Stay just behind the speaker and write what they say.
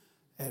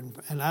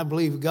And I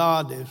believe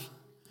God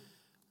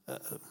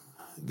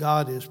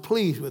is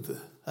pleased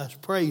with us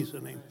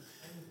praising Him.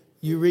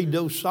 You read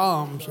those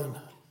Psalms and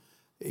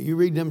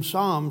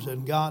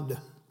God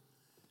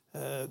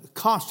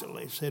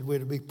constantly said we're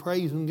to be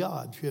praising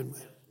God, shouldn't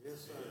we?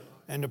 Yes, sir.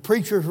 And the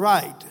preacher's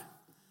right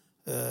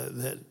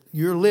that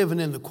you're living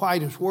in the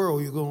quietest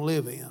world you're going to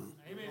live in.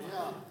 Amen.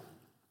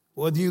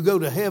 Whether you go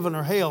to heaven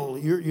or hell,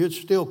 you're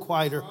still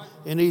quieter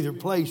in either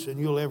place than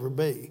you'll ever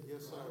be.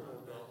 Yes, sir.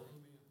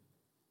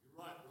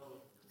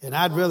 And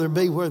I'd rather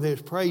be where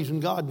there's praising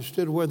God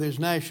instead of where there's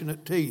gnashing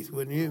of teeth,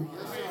 wouldn't you?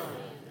 Yes, sir.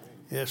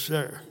 Yes,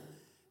 sir.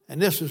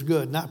 And this is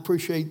good. And I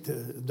appreciate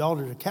the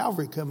Daughters of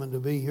Calvary coming to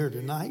be here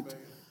tonight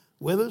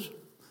with us.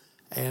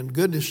 And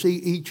good to see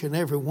each and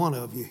every one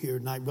of you here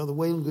tonight. Brother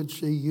Waylon, good to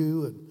see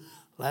you. And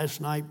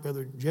last night,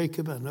 Brother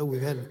Jacob, I know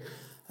we've had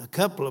a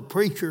couple of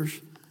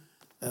preachers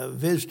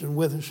visiting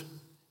with us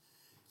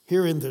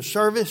here in the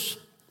service.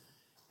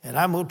 And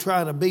I'm going to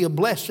try to be a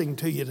blessing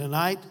to you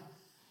tonight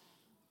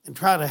and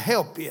try to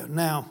help you.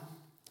 Now,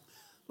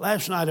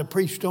 last night I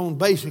preached on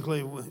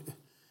basically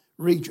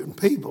reaching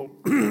people,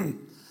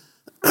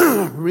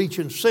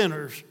 reaching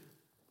sinners.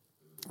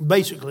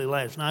 Basically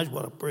last night is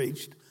what I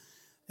preached,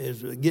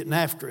 is getting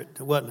after it,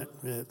 wasn't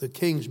it? The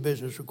king's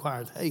business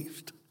requires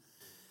haste.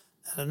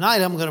 And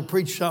tonight I'm going to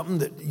preach something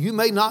that you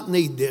may not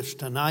need this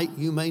tonight,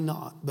 you may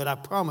not, but I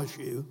promise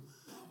you,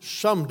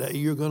 someday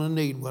you're going to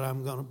need what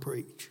I'm going to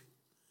preach.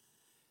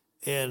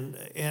 And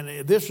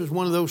this is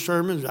one of those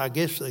sermons, I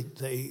guess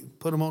they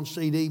put them on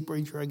CD,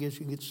 preacher, I guess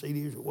you can get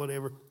CDs or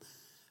whatever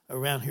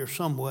around here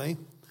some way.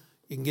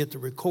 You can get the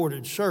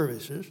recorded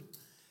services.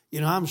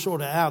 You know, I'm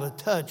sort of out of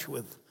touch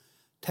with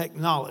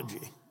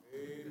technology.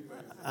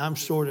 I'm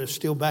sort of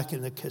still back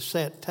in the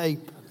cassette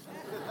tape.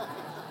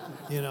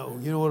 You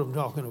know what I'm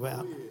talking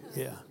about.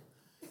 Yeah.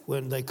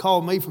 When they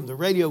called me from the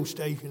radio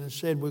station and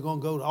said we're going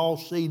to go to all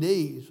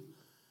CDs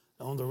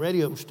on the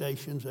radio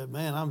stations,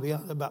 man, I'm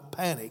about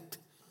panicked.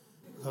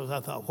 Because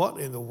I thought, what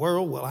in the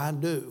world will I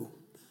do?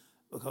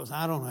 Because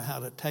I don't know how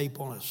to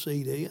tape on a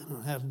CD. I don't know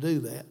how to do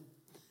that.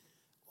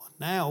 Well,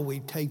 now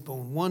we tape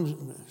on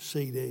one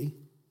CD,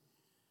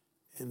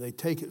 and they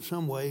take it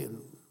some way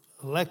and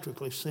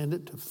electrically send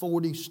it to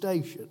 40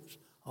 stations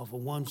off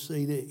of one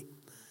CD.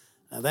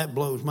 Now, that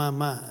blows my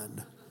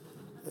mind.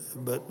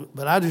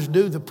 But I just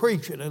do the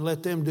preaching and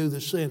let them do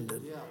the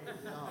sending.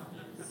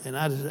 And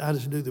I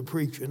just do the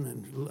preaching,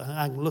 and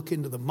I can look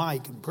into the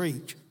mic and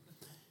preach.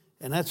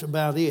 And that's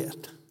about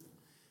it.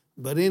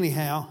 But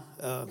anyhow,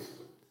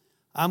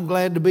 I'm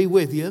glad to be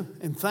with you,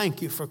 and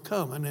thank you for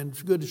coming. And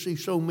it's good to see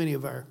so many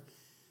of our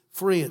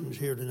friends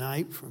here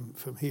tonight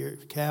from here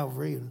at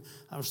Calvary. And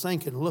I was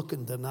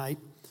looking tonight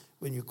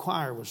when your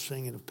choir was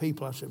singing of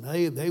people. I said,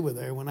 hey, they were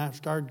there when I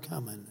started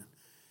coming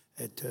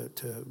to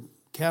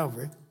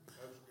Calvary.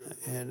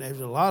 And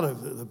there's a lot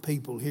of the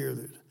people here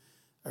that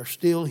are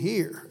still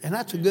here. And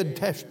that's a good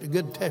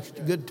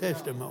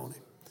testimony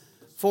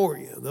for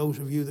you. Those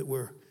of you that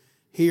were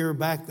here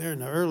back there in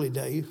the early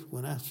days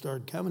when I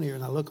started coming here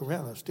and I look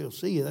around, I still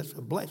see you. That's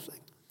a blessing.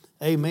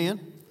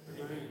 Amen?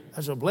 Amen.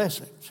 That's a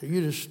blessing. So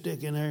you just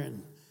stick in there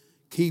and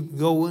keep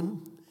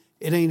going.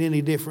 It ain't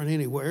any different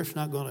anywhere. It's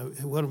not going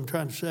to, what I'm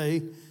trying to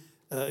say,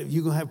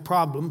 you're going to have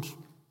problems.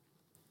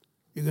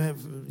 You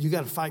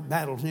got to fight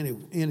battles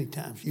any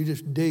time. So you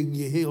just dig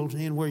your heels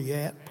in where you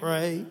at,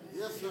 pray,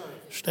 yes, sir.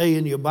 Stay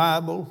in your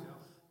Bible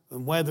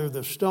and weather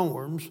the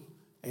storms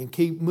and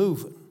keep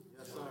moving.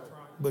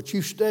 But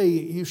you stay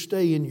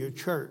in your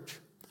church.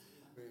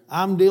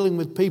 I'm dealing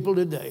with people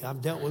today.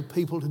 I've dealt with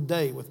people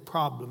today with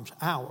problems,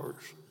 hours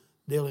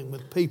dealing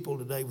with people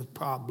today with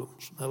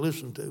problems. Now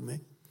listen to me.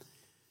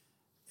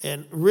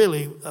 And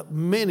really,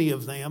 many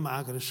of them,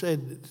 I could have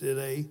said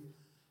today,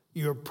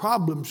 your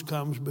problems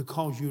comes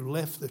because you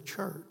left the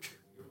church.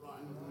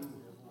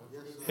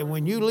 And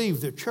when you leave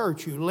the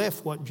church, you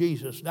left what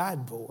Jesus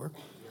died for.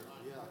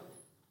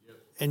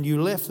 And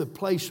you left the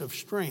place of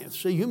strength.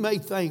 See, you may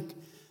think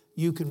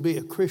you can be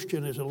a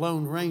Christian as a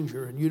lone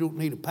ranger, and you don't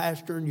need a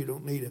pastor, and you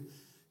don't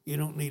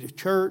need a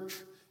church,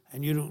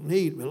 and you don't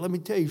need. But let me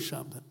tell you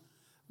something.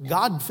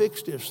 God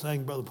fixed this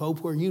thing, Brother Pope,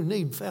 where you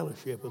need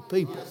fellowship with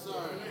people.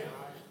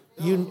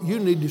 You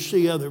need to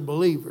see other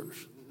believers,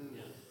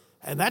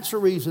 and that's the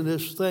reason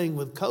this thing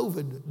with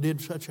COVID did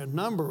such a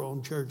number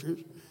on churches,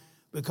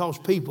 because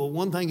people.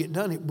 One thing it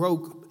done, it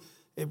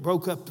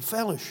broke up the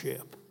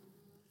fellowship,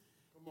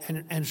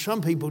 and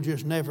some people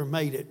just never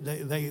made it.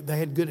 They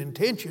had good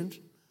intentions.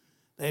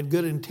 They had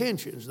good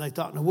intentions. They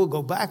thought, no, we'll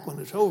go back when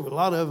it's over. A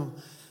lot of them,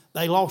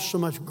 they lost so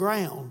much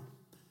ground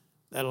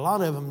that a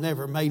lot of them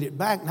never made it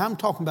back. Now, I'm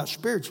talking about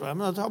spiritually. I'm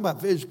not talking about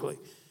physically.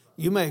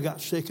 You may have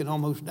got sick and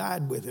almost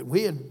died with it.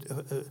 We had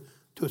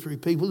 2 or 3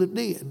 people that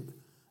did.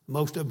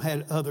 Most of them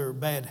had other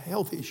bad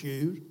health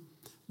issues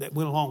that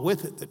went along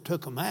with it that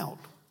took them out.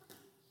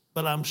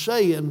 But I'm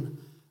saying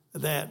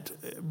that,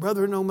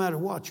 brother, no matter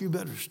what, you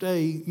better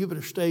stay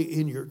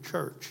in your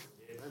church.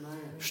 Amen.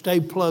 Stay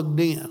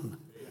plugged in.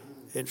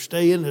 And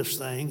stay in this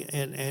thing,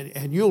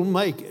 and you'll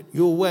make it.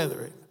 You'll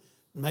weather it.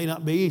 It may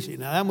not be easy.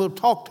 Now, I'm going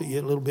to talk to you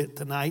a little bit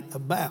tonight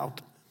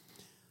about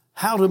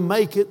how to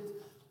make it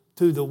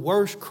through the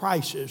worst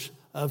crisis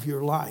of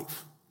your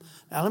life.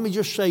 Now, let me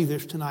just say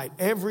this tonight.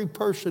 Every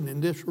person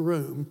in this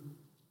room,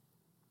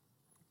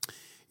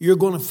 you're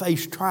going to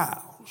face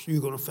trials.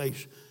 You're going to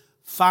face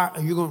fire.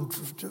 You're going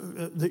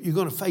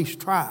to face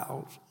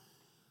trials.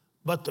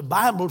 But the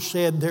Bible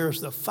said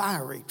there's the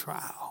fiery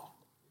trial.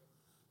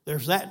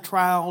 There's that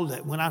trial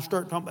that when I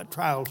start talking about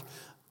trials,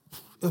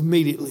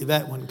 immediately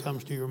that one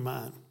comes to your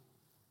mind.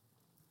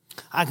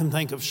 I can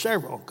think of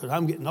several because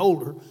I'm getting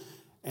older.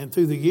 And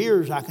through the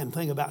years, I can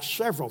think about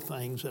several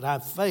things that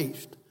I've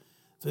faced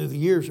through the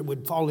years that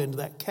would fall into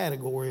that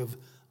category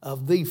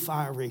of the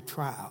fiery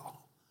trial.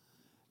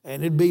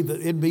 And it'd be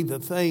the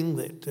thing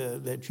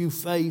that you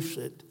face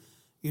that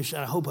you say,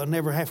 I hope I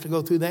never have to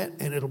go through that.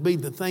 And it'll be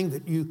the thing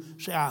that you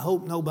say, I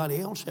hope nobody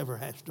else ever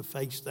has to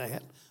face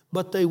that.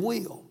 But they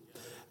will.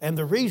 And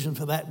the reason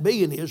for that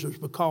being is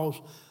because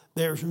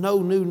there's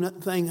no new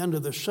thing under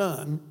the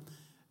sun.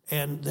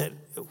 And that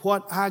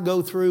what I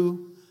go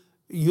through,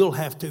 you'll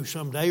have to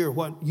someday. Or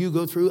what you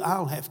go through,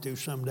 I'll have to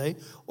someday.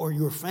 Or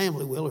your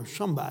family will, or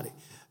somebody.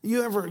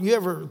 You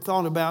ever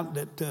thought about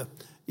that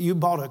you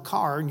bought a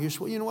car and you said,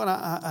 well, you know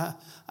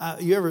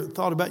what, you ever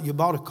thought about you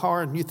bought a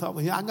car and you thought,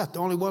 well, I got the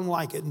only one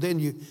like it. And then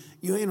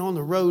you ain't on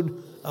the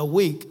road a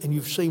week and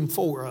you've seen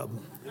 4 of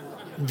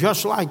them,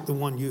 just like the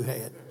one you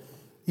had.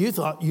 You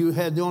thought you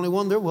had the only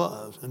one there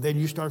was. And then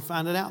you start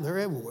finding out they're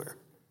everywhere.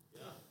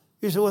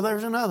 You say, well,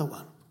 there's another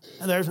one.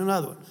 And there's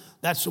another one.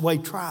 That's the way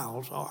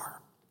trials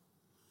are.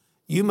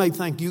 You may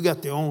think you're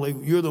the only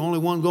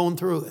one going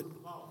through it.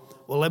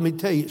 Well, let me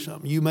tell you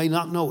something. You may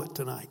not know it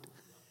tonight.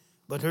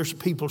 But there's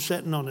people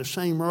sitting on the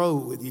same row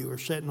with you or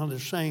sitting on the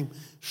same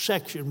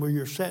section where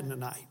you're sitting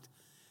tonight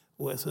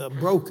with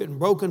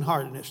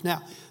brokenheartedness.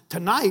 Now,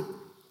 tonight,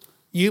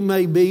 you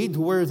may be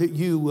to where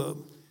that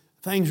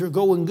things are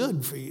going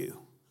good for you.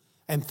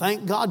 And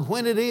thank God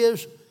when it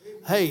is,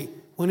 hey,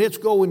 when it's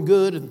going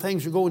good and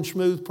things are going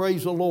smooth,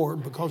 praise the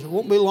Lord, because it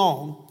won't be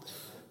long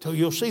till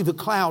you'll see the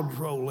clouds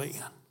roll in.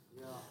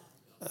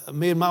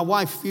 Me and my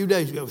wife a few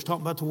days ago was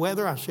talking about the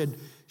weather.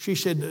 She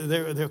said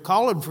they're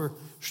calling for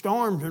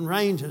storms and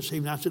rains this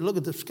evening. I said, look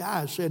at the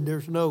sky. I said,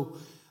 there's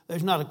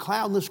not a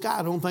cloud in the sky.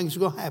 I don't think it's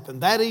going to happen.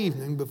 That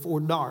evening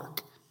before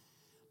dark,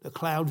 the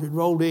clouds had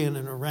rolled in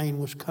and the rain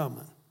was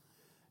coming.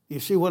 You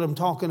see what I'm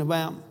talking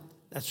about?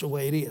 That's the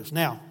way it is.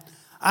 Now,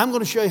 I'm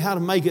going to show you how to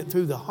make it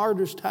through the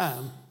hardest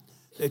time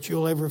that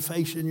you'll ever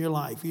face in your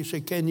life. You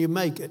say, can you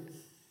make it?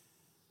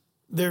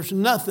 There's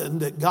nothing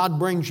that God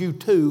brings you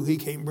to, He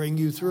can't bring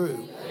you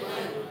through.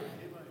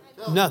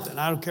 Nothing.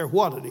 I don't care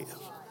what it is.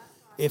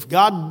 If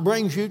God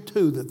brings you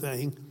to the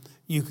thing,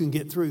 you can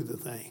get through the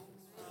thing.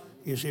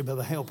 You see, by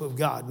the help of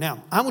God.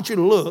 Now, I want you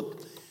to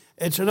look.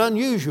 It's an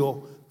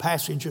unusual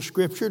passage of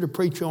Scripture to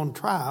preach on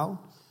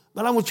trial.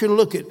 But I want you to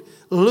look at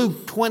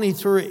Luke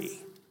 23.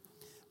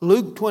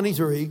 Luke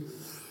 23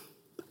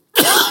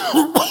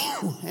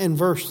 and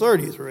verse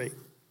 33.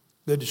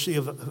 Good to see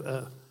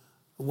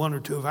one or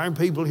two of our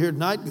people here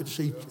tonight. Good to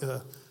see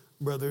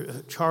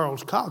Brother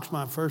Charles Cox,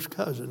 my first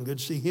cousin. Good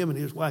to see him and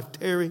his wife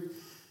Terry.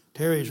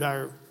 Terry's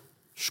our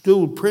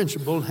school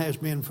principal and has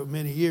been for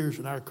many years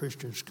in our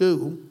Christian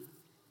school.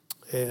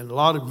 And a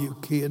lot of you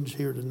kids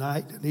here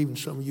tonight, and even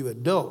some of you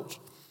adults,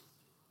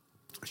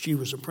 she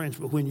was a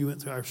principal when you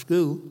went through our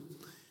school.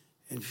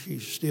 And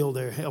she's still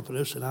there helping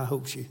us, and I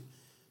hope she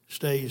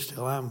stays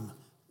till I'm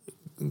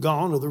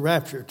gone or the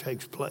rapture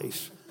takes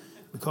place.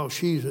 Because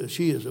she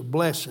is a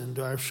blessing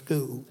to our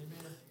school.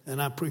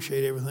 And I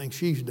appreciate everything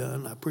she's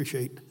done. I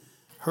appreciate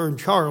her and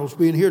Charles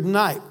being here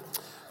tonight.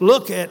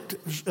 Look at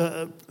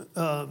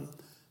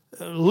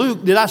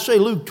Luke. Did I say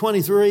Luke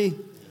 23?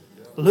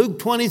 Luke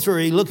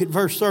 23, look at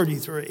verse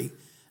 33.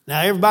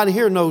 Now, everybody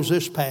here knows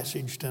this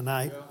passage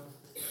tonight.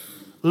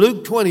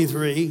 Luke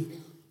 23,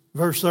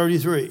 verse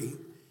 33.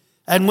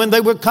 And when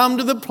they were come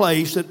to the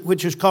place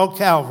which is called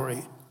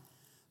Calvary,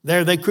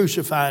 there they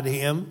crucified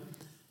him,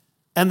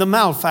 and the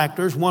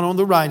malefactors, one on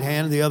the right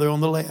hand and the other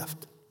on the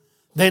left.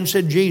 Then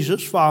said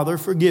Jesus, Father,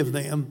 forgive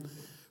them,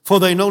 for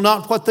they know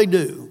not what they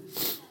do.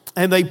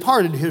 And they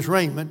parted his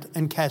raiment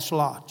and cast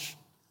lots.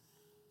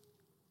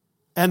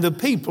 And the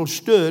people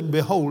stood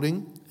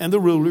beholding, and the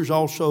rulers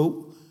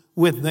also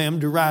with them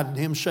derided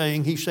him,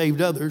 saying, He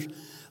saved others.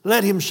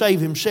 Let him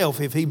save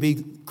himself if he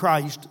be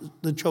Christ,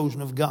 the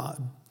chosen of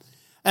God.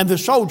 And the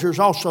soldiers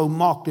also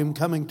mocked him,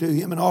 coming to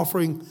him and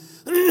offering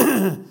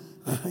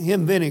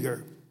him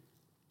vinegar,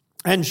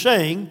 and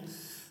saying,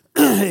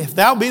 If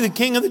thou be the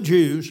King of the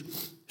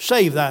Jews,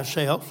 save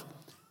thyself.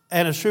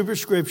 And a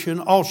superscription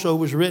also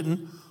was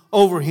written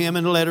over him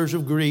in letters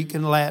of Greek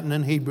and Latin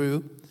and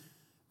Hebrew.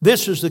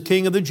 This is the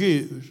King of the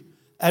Jews.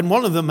 And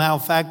one of the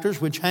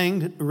malefactors which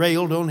hanged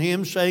railed on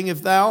him, saying,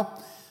 If thou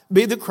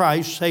be the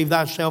Christ, save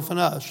thyself and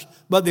us.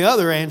 But the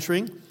other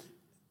answering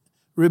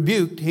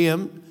rebuked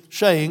him,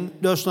 saying,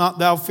 Dost not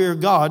thou fear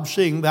God,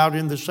 seeing thou art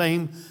in the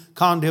same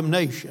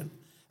condemnation?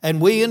 And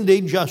we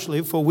indeed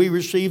justly, for we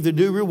receive the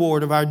due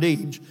reward of our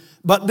deeds.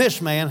 But this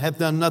man hath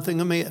done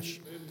nothing amiss. Amen.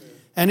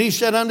 And he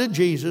said unto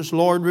Jesus,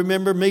 Lord,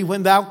 remember me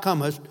when thou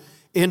comest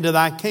into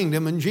thy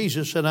kingdom. And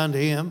Jesus said unto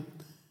him,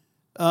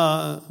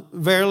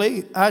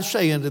 verily I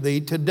say unto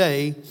thee,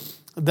 today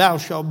thou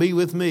shalt be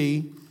with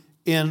me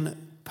in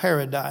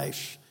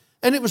paradise.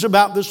 And it was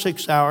about the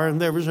 6th hour,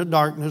 and there was a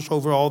darkness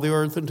over all the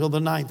earth until the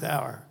 9th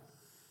hour.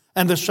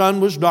 And the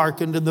sun was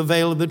darkened, and the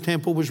veil of the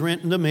temple was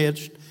rent in the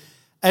midst.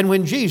 And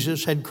when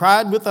Jesus had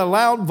cried with a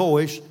loud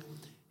voice,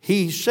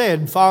 he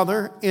said,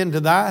 Father, into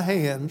thy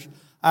hands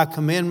I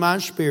commend my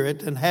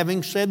spirit. And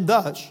having said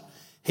thus,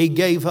 he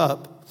gave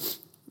up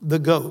the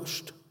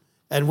ghost.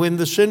 And when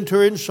the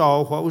centurion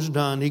saw what was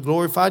done, he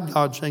glorified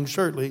God, saying,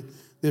 certainly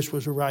this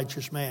was a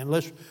righteous man.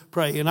 Let's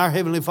pray. And our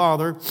Heavenly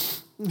Father,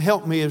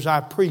 help me as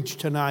I preach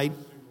tonight,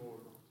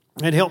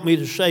 and help me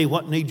to say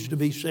what needs to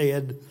be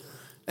said.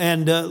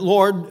 And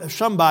Lord,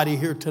 somebody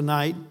here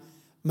tonight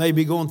may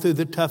be going through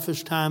the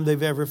toughest time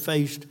they've ever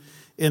faced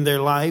in their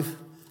life.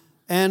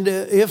 And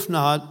if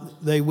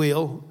not, they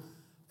will.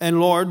 And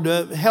Lord,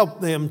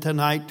 help them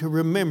tonight to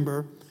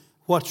remember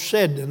what's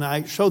said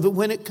tonight so that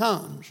when it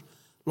comes,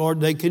 Lord,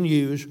 they can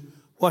use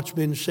what's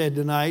been said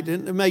tonight.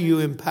 And may you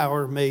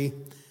empower me,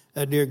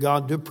 dear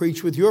God, to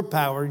preach with your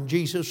power. In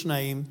Jesus'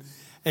 name,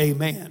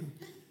 amen.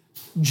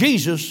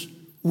 Jesus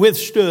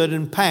withstood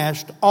and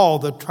passed all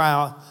the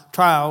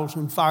trials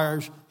and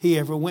fires he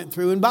ever went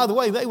through. And by the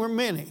way, they were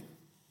many.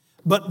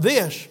 But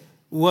this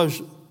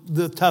was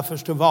the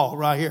toughest of all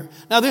right here.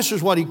 Now, this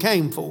is what he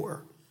came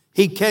for.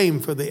 He came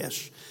for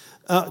this.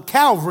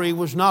 Calvary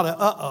was not a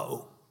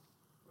uh-oh.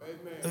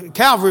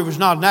 Calvary was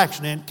not an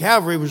accident.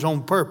 Calvary was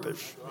on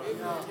purpose.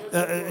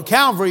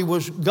 Calvary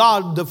was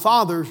God the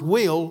Father's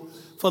will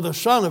for the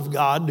Son of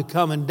God to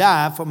come and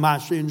die for my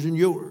sins and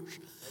yours.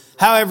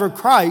 However,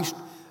 Christ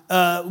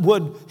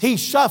he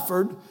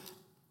suffered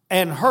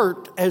and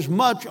hurt as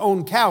much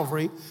on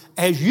Calvary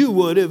as you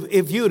would have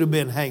if you'd have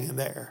been hanging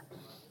there.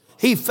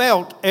 He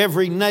felt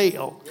every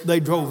nail they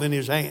drove in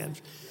his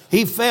hands.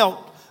 He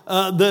felt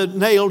the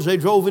nails they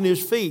drove in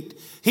his feet.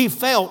 He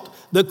felt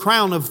the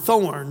crown of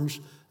thorns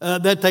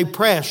that they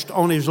pressed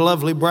on his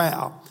lovely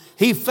brow.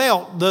 He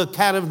felt the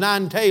cat of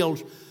nine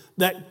tails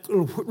that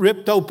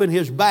ripped open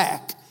his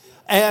back.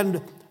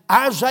 And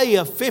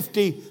Isaiah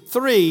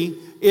 53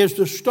 is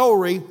the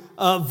story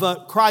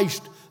of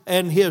Christ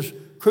and his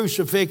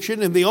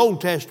crucifixion in the Old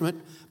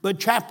Testament. But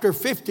chapter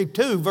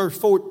 52, verse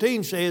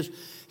 14 says,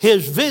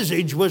 his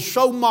visage was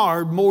so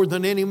marred more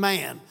than any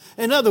man.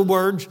 In other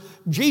words,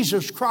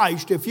 Jesus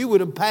Christ, if you would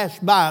have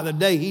passed by the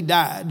day he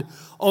died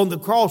on the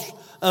cross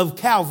of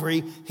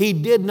Calvary, he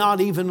did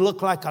not even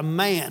look like a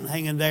man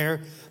hanging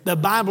there. The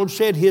Bible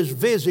said his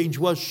visage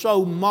was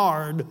so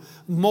marred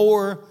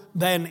more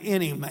than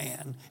any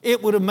man.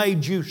 It would have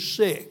made you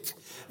sick.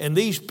 And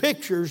these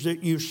pictures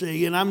that you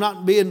see, and I'm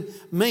not being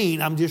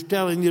mean, I'm just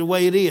telling you the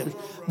way it is.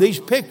 These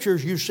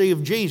pictures you see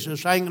of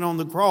Jesus hanging on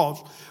the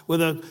cross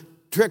with a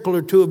trickle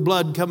or two of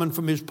blood coming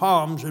from his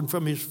palms and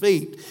from his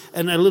feet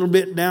and a little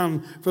bit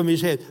down from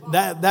his head.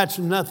 That's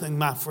nothing,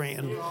 my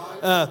friend.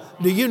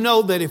 Do you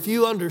know that if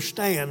you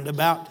understand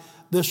about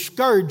the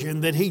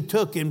scourging that he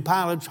took in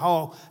Pilate's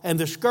hall and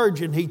the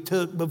scourging he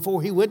took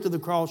before he went to the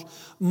cross,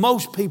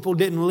 most people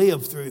didn't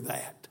live through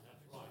that.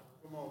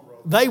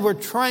 They were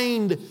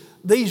trained,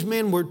 these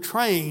men were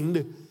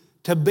trained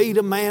to beat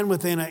a man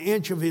within an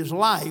inch of his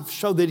life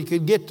so that he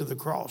could get to the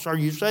cross. Are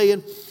you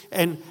saying?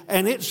 And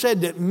it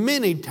said that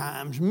many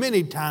times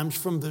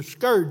from the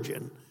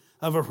scourging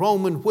of a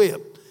Roman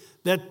whip,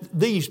 that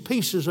these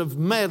pieces of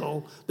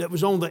metal that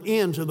was on the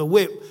ends of the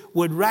whip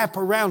would wrap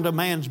around a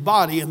man's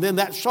body, and then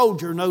that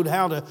soldier knew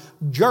how to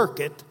jerk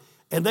it.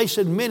 And they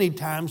said many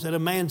times that a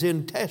man's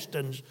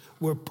intestines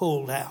were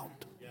pulled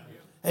out.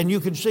 And you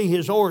could see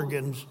his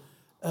organs.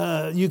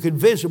 You could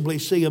visibly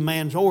see a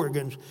man's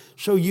organs.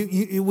 So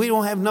we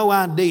don't have no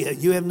idea.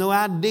 You have no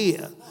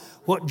idea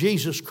what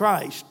Jesus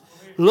Christ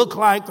looked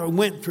like or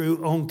went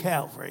through on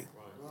Calvary.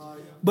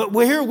 But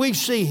here we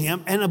see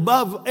him, and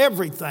above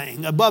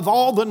everything, above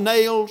all the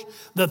nails,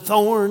 the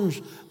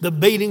thorns, the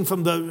beating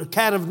from the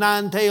cat of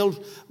nine tails,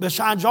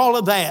 besides all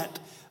of that,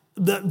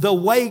 the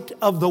weight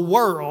of the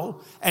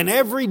world and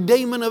every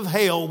demon of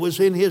hell was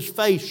in his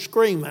face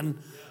screaming,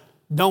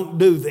 don't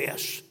do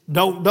this.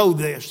 Don't do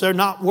this. They're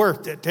not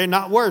worth it. They're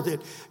not worth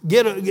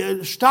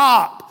it.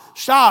 Stop.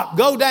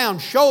 Go down.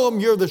 Show them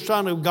you're the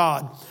Son of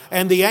God.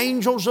 And the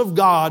angels of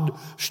God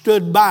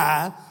stood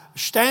by,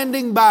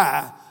 standing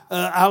by.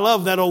 I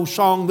love that old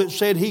song that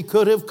said he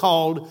could have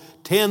called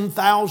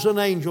 10,000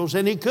 angels,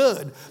 and he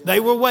could. They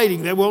were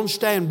waiting. They were on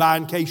standby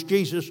in case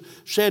Jesus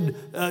said,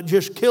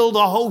 just kill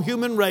the whole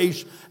human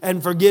race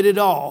and forget it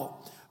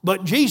all.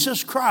 But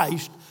Jesus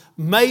Christ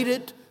made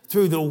it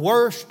through the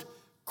worst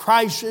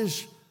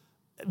crisis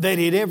that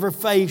he'd ever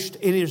faced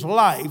in his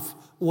life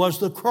was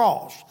the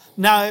cross.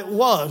 Now, it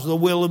was the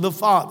will of the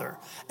Father,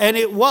 and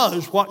it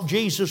was what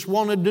Jesus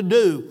wanted to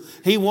do.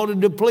 He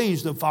wanted to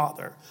please the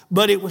Father,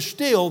 but it was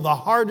still the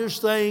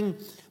hardest thing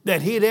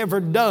that he'd ever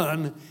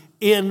done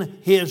in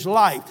his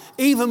life.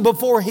 Even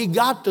before he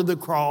got to the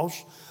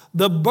cross,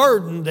 the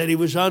burden that he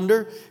was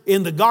under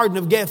in the Garden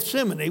of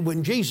Gethsemane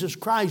when Jesus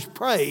Christ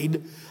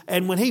prayed.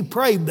 And when he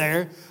prayed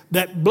there,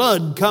 that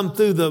blood come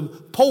through the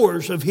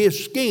pores of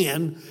his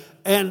skin.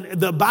 And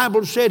the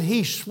Bible said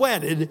he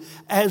sweated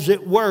as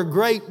it were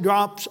great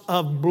drops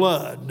of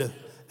blood.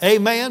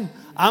 Amen.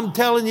 I'm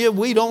telling you,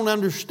 we don't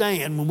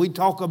understand when we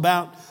talk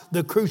about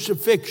the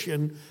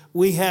crucifixion.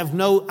 We have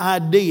no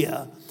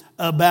idea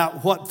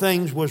about what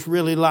things was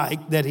really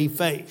like that he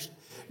faced.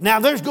 Now,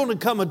 there's going to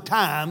come a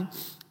time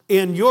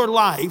in your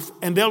life,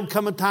 and there'll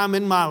come a time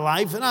in my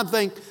life, and I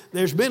think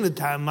there's been a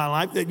time in my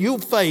life that you'll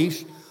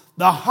face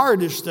the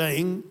hardest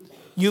thing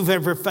you've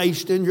ever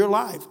faced in your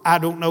life. I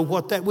don't know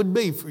what that would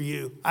be for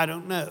you. I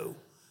don't know.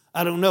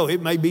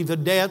 It may be the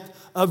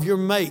death of your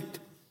mate.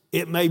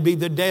 It may be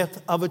the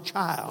death of a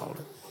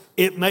child.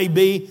 It may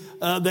be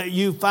that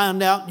you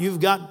find out you've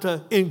got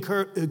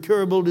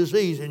incurable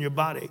disease in your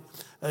body.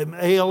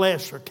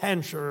 ALS or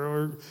cancer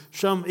or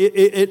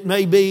it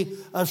may be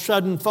a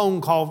sudden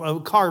phone call, a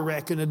car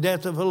wreck and the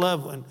death of a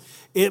loved one.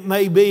 It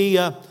may be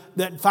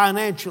that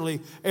financially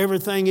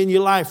everything in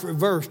your life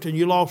reversed and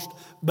you lost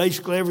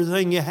basically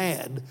everything you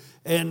had.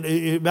 And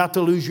you're about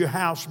to lose your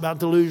house,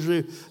 about to lose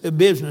your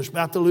business,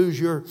 about to lose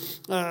your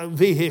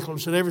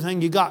vehicles and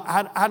everything you got.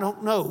 I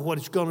don't know what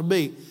it's going to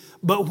be.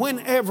 But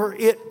whenever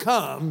it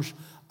comes,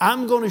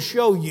 I'm going to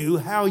show you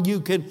how you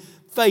can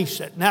face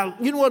it. Now,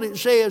 you know what it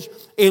says?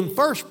 In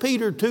 1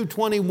 Peter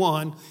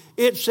 2:21,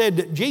 it said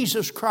that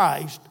Jesus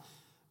Christ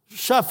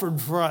suffered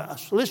for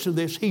us. Listen to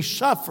this. He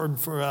suffered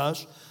for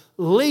us,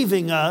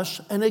 leaving us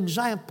an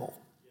example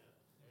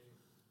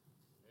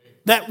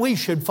that we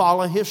should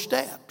follow his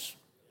steps.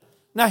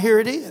 Now, here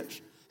it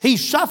is. He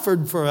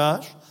suffered for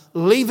us,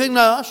 leaving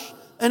us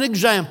an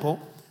example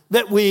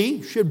that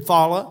we should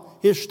follow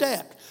his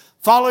steps.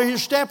 Follow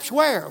his steps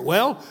where?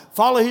 Well,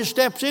 follow his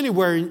steps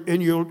anywhere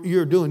and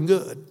you're doing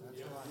good.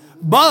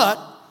 But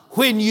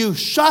when you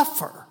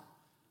suffer,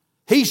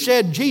 he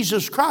said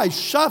Jesus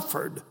Christ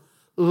suffered,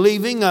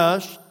 leaving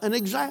us an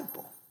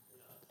example.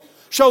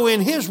 So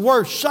in his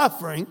worst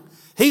suffering,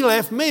 he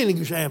left me an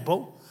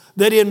example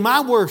that in my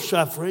worst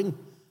suffering,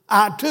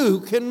 I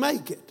too can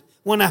make it.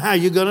 Well, now how are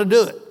you going to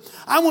do it?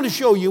 I want to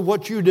show you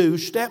what you do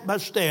step by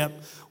step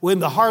when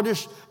the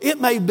hardest, it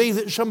may be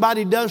that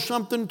somebody does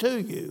something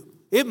to you.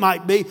 It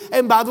might be.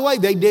 And by the way,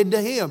 they did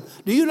to him.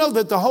 Do you know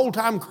that the whole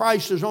time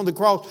Christ is on the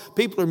cross,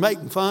 people are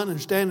making fun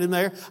and standing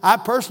there? I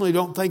personally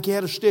don't think he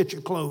had a stitch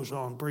of clothes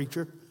on,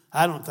 preacher.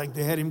 I don't think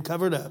they had him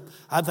covered up.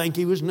 I think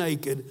he was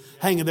naked,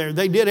 hanging there.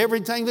 They did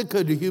everything they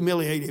could to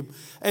humiliate him.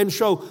 And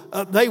so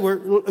they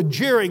were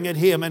jeering at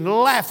him and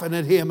laughing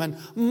at him and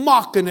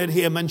mocking at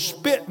him and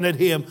spitting at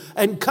him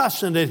and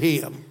cussing at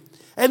him.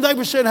 And they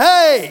were saying,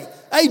 hey,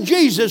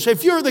 Jesus,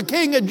 if you're the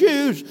King of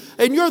Jews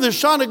and you're the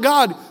Son of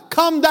God,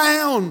 come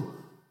down.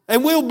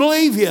 And we'll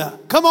believe you.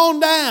 Come on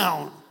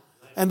down.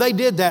 And they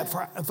did that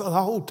for the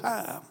whole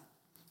time.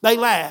 They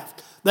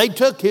laughed. They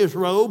took his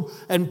robe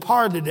and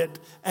parted it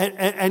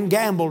and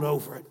gambled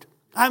over it.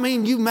 I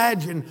mean, you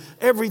imagine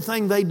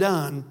everything they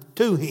done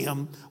to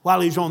him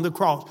while he's on the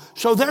cross.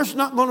 So there's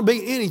not going to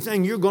be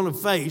anything you're going to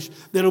face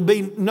that'll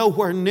be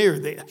nowhere near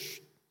this.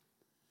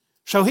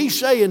 So he's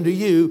saying to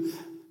you,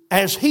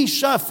 as he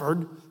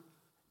suffered,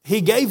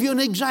 he gave you an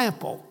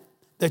example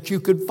that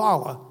you could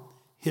follow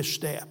his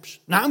steps.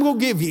 Now, I'm going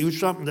to give you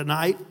something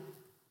tonight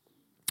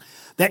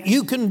that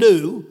you can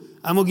do.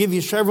 I'm going to give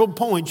you several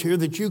points here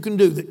that you can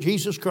do that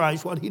Jesus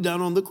Christ, what he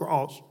done on the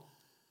cross,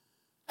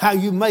 how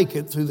you make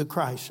it through the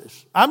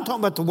crisis. I'm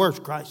talking about the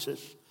worst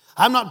crisis.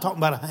 I'm not talking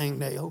about a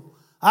hangnail.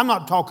 I'm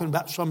not talking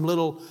about some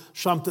little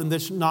something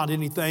that's not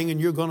anything and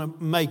you're going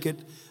to make it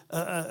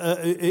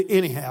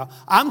anyhow.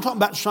 I'm talking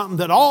about something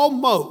that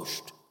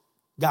almost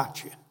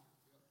got you.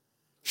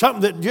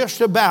 Something that just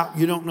about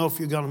you don't know if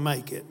you're going to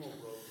make it.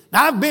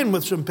 Now, I've been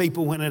with some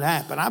people when it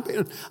happened.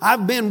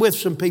 I've been with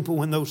some people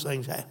when those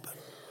things happen.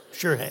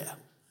 Sure have.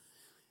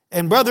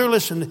 And brother,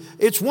 listen,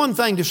 it's one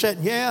thing to say,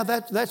 yeah,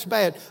 that's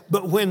bad.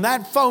 But when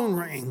that phone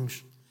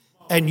rings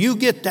and you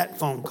get that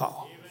phone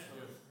call,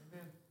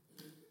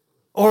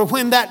 or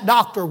when that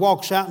doctor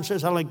walks out and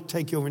says, I'd like to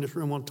take you over in this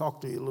room, I want to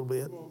talk to you a little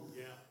bit.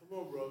 Come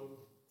on, brother.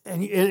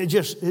 And it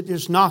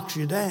just knocks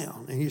you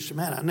down. And you say,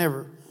 man,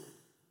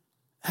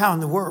 how in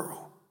the world?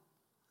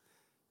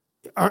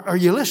 Are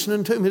you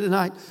listening to me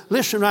tonight?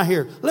 Listen right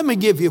here. Let me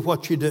give you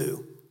what you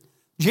do.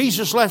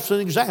 Jesus left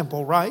an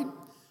example, right?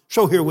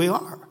 So here we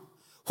are.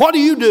 What do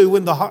you do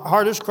when the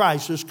hardest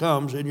crisis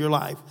comes in your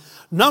life?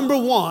 Number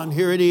one,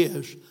 here it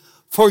is.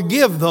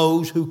 Forgive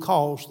those who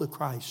cause the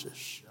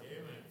crisis.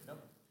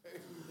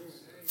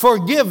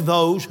 Forgive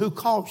those who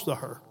cause the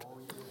hurt.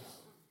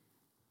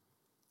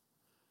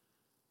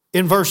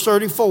 In verse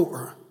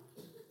 34,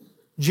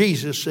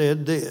 Jesus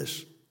said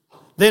this.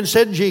 Then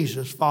said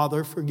Jesus,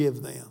 Father,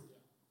 forgive them,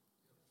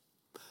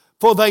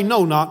 for they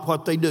know not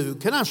what they do.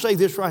 Can I say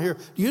this right here?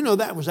 Do you know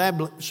that was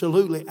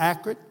absolutely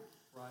accurate?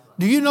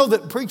 Do you know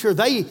that, preacher,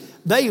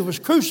 they was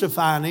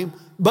crucifying him,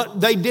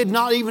 but they did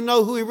not even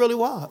know who he really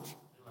was.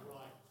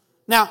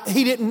 Now,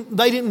 they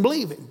didn't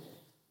believe him.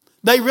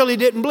 They really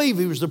didn't believe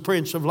he was the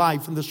Prince of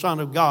Life and the Son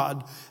of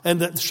God and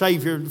the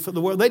Savior for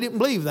the world. They didn't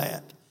believe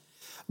that.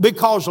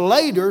 Because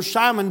later,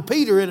 Simon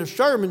Peter in a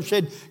sermon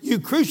said, you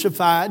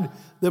crucified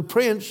the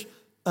Prince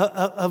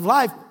of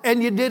Life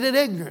and you did it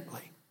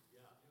ignorantly.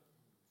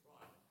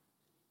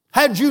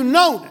 Had you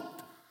known it,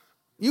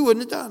 you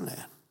wouldn't have done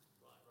that.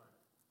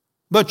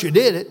 But you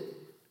did it.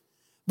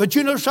 But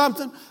you know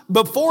something?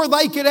 Before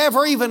they could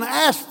ever even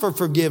ask for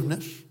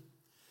forgiveness,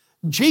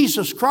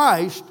 Jesus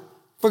Christ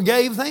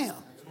forgave them.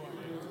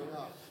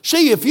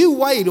 See, if you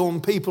wait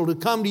on people to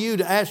come to you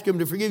to ask them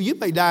to forgive you,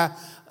 may die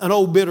an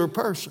old bitter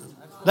person.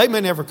 They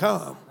may never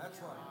come.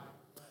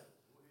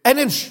 And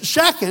then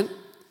second,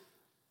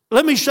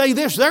 let me say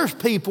this. There's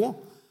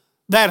people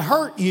that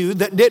hurt you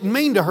that didn't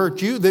mean to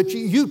hurt you, that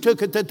you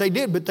took it that they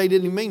did, but they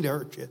didn't even mean to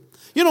hurt you.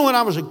 You know, when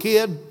I was a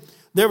kid,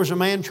 there was a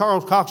man,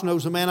 Charles Cox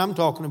knows the man I'm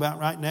talking about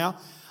right now.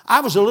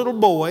 I was a little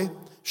boy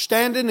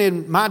standing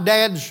in my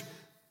dad's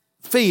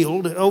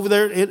field over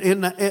there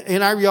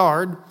in our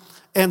yard,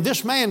 and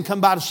this man come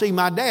by to see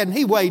my dad, and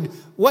he weighed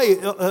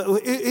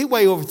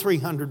over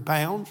 300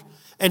 pounds,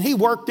 and he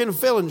worked in a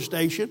filling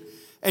station.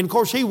 And, of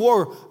course, he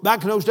wore,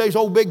 back in those days,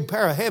 old big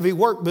pair of heavy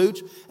work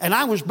boots, and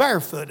I was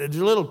barefooted. As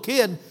a little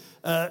kid,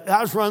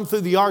 I was running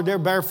through the yard there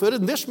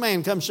barefooted, and this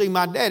man come see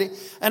my daddy,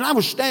 and I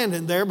was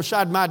standing there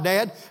beside my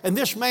dad, and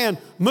this man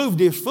moved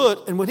his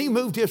foot, and when he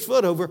moved his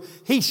foot over,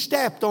 he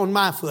stepped on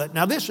my foot.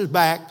 Now, this is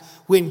back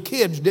when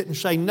kids didn't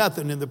say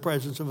nothing in the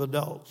presence of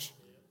adults.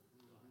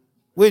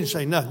 We didn't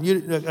say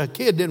nothing. A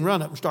kid didn't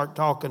run up and start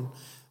talking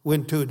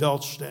when two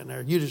adults stand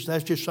there.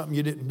 That's just something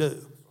you didn't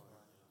do.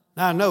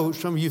 Now, I know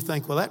some of you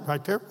think, well, that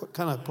right there, what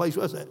kind of place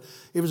was that?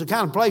 It was the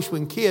kind of place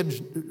when kids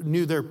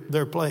knew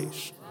their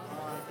place.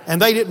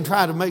 And they didn't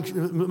try to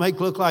make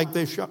look like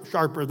they're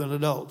sharper than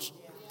adults.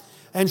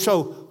 And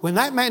so when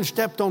that man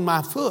stepped on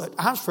my foot,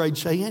 I was afraid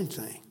to say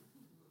anything.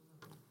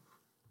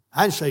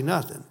 I didn't say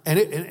nothing.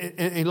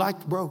 And he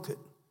like broke it.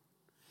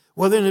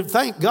 Well, then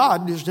thank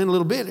God, just in a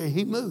little bit,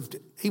 he moved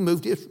it. He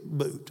moved his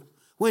boot.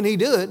 When he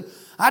did,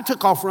 I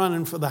took off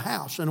running for the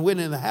house and went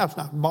in the house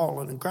and I was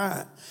bawling and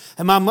crying.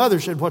 And my mother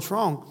said, what's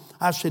wrong?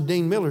 I said,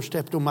 Dean Miller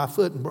stepped on my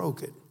foot and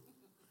broke it.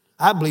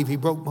 I believe he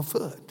broke my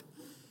foot.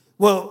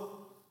 Well,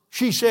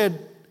 she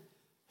said,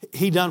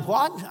 he done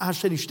what? I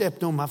said, he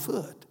stepped on my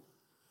foot.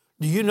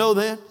 Do you know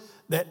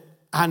that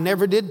I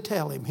never did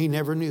tell him. He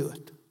never knew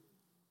it.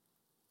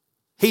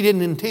 He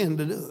didn't intend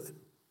to do it.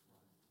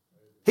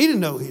 He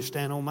didn't know he'd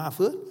stand on my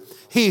foot.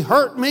 He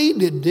hurt me,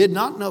 did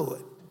not know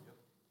it.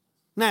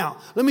 Now,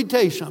 let me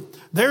tell you something.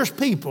 There's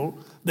people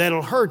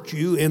that'll hurt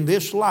you in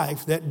this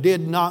life that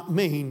did not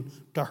mean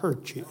to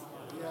hurt you.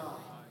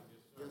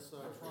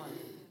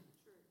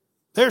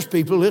 There's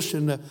people,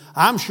 listen,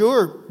 I'm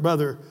sure,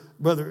 Brother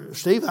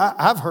Steve,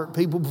 I've hurt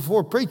people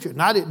before preaching,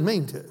 and I didn't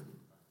mean to.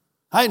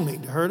 I didn't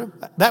mean to hurt them.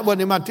 That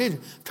wasn't in my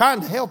intention.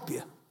 Trying to help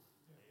you.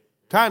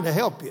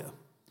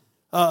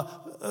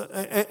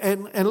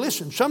 And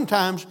listen,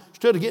 sometimes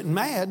instead of getting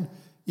mad,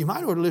 you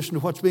might ought to listen to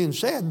what's being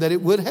said, that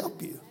it would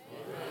help you.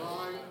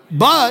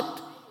 But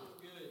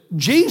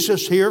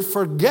Jesus here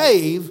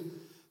forgave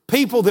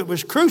people that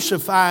was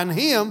crucifying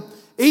him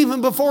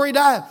even before he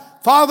died.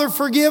 Father,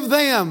 forgive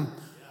them,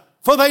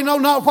 for they know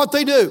not what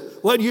they do.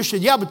 Well, you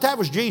said, yeah, but that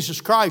was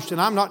Jesus Christ,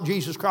 and I'm not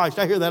Jesus Christ.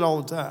 I hear that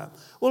all the time.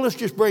 Well, let's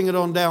just bring it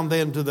on down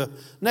then to the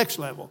next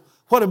level.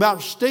 What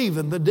about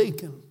Stephen, the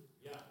deacon,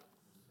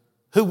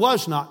 who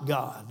was not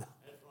God?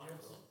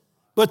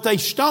 But they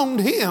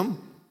stoned him.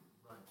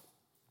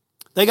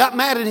 They got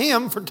mad at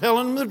him for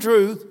telling them the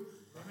truth.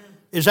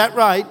 Is that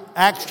right?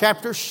 Acts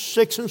chapter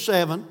 6 and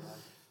 7.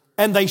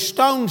 And they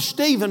stoned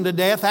Stephen to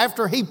death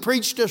after he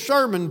preached a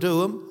sermon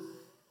to them,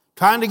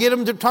 trying to get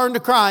them to turn to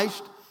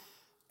Christ.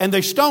 And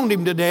they stoned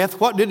him to death.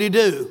 What did he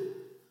do?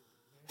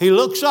 He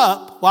looks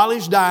up while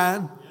he's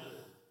dying.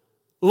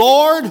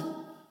 Lord,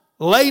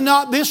 lay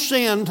not this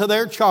sin to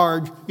their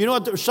charge. You know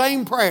what? The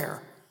same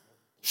prayer.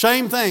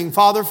 Same thing.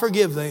 Father,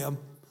 forgive them.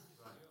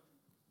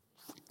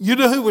 You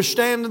know who was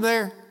standing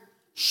there?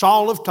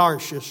 Saul of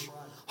Tarsus,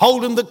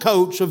 holding the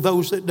coats of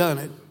those that done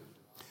it.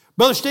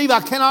 Brother Steve, I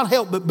cannot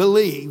help but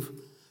believe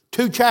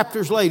 2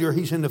 chapters later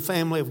he's in the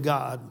family of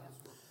God.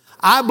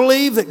 I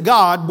believe that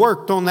God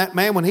worked on that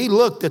man when he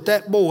looked at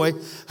that boy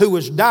who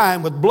was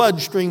dying with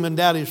blood streaming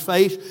down his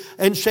face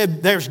and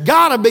said, there's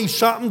got to be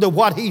something to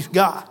what he's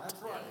got.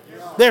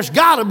 There's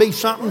got to be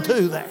something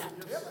to that.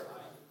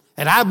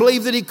 And I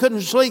believe that he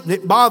couldn't sleep and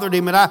it bothered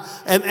him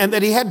and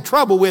that he had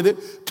trouble with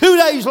it. 2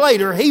 days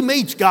later, he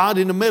meets God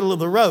in the middle of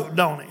the road,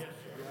 don't he?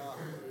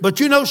 But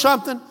you know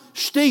something?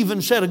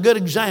 Stephen set a good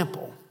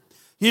example.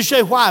 You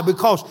say, why?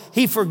 Because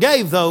he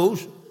forgave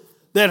those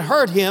that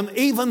hurt him,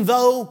 even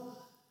though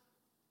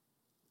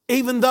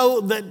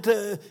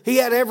that he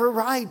had every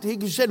right.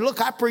 He said, look,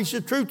 I preach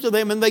the truth to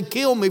them and they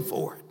kill me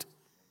for it.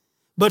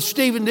 But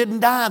Stephen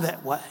didn't die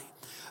that way.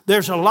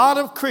 There's a lot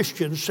of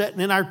Christians sitting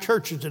in our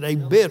churches today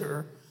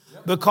bitter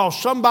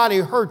because somebody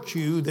hurt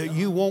you that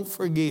you won't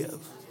forgive.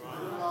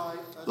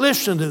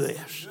 Listen to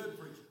this.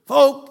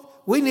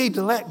 Folk, we need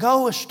to let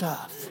go of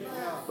stuff.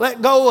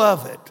 Let go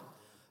of it.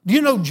 Do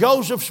you know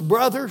Joseph's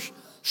brothers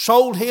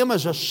sold him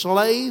as a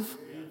slave?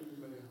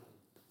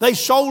 They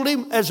sold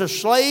him as a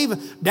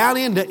slave down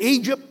into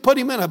Egypt, put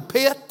him in a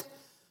pit,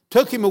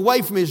 took him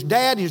away from his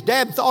dad. His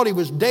dad thought he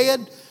was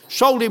dead,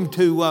 sold him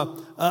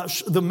to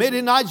the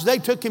Midianites. They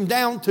took him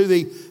down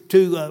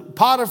to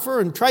Potiphar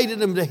and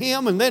traded him to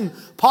him. And then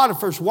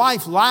Potiphar's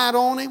wife lied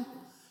on him.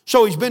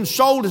 So he's been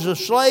sold as a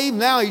slave.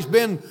 Now he's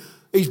been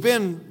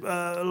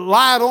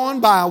lied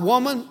on by a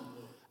woman.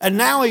 And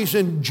now he's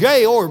in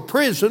jail or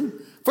prison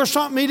for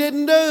something he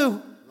didn't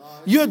do.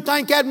 You'd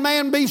think that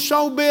man be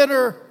so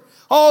bitter.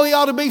 Oh, he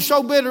ought to be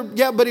so bitter.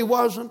 Yeah, but he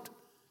wasn't.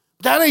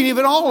 That ain't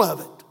even all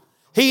of it.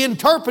 He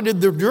interpreted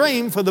the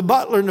dream for the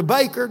butler and the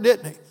baker,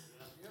 didn't he?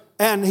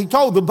 And he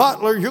told the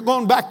butler, you're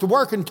going back to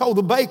work, and told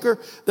the baker,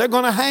 they're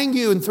going to hang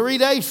you in 3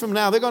 days from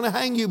now. They're going to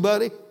hang you,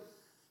 buddy.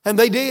 And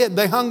they did.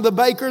 They hung the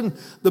baker, and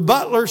the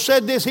butler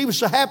said this. He was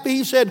so happy.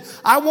 He said,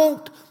 I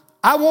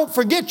won't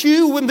forget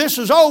you when this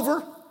is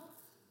over.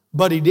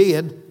 But he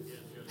did.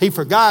 He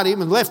forgot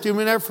him and left him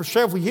in there for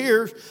several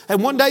years.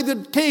 And one day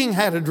the king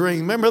had a dream.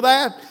 Remember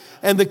that?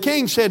 And the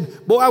king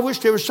said, boy, I wish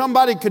there was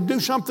somebody who could do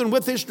something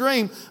with this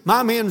dream.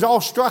 My men's all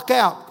struck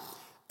out.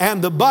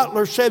 And the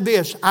butler said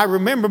this, I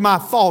remember my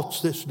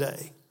faults this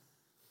day.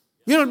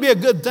 You know, it'd be a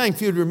good thing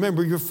for you to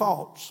remember your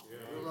faults.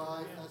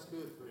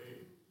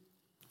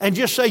 And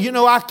just say, you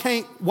know, I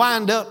can't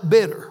wind up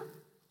bitter.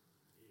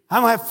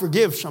 I'm going to have to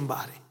forgive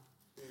somebody.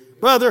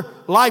 Brother,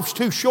 life's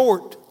too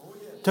short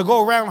to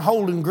go around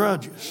holding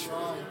grudges.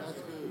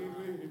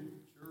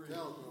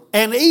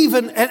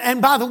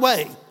 And by the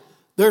way,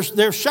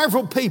 there's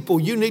several people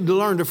you need to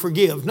learn to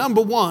forgive.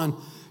 Number one,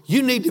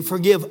 you need to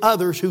forgive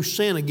others who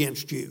sin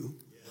against you.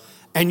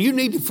 And you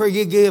need to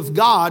forgive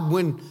God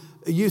when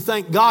you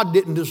think God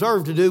didn't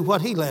deserve to do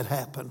what he let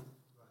happen.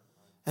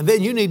 And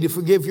then you need to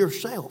forgive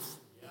yourself.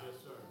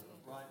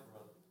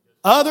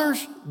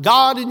 Others,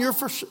 God, and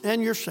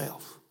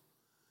yourself.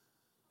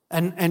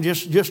 And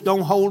just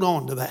don't hold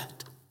on to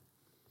that.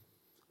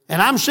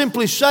 And I'm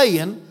simply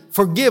saying,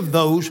 forgive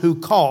those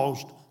who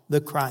caused the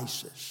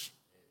crisis.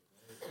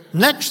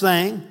 Next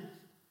thing,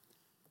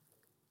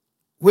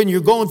 when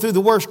you're going through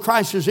the worst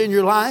crisis in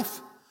your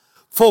life,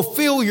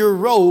 fulfill your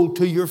role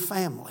to your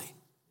family.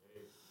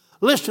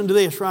 Listen to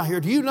this right here.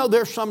 Do you know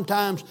there's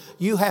sometimes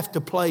you have to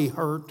play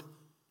hurt?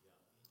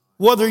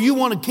 Whether you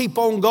want to keep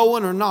on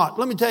going or not.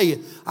 Let me tell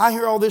you, I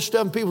hear all this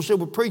stuff and people say,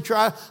 well, preacher,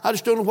 I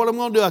just don't know what I'm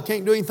going to do. I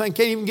can't do anything.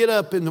 Can't even get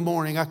up in the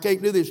morning. I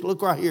can't do this.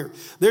 Look right here.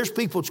 There's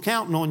people that's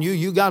counting on you.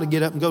 You got to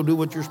get up and go do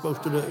what you're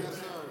supposed to do.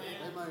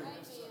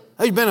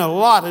 There's been a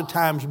lot of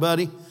times,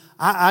 buddy,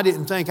 I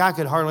didn't think I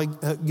could hardly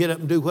get up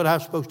and do what I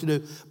was supposed to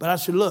do. But I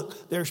said,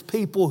 look, there's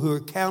people who are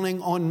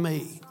counting on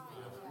me.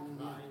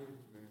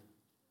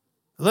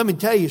 Let me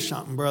tell you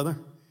something, brother.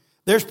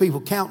 There's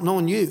people counting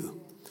on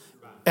you.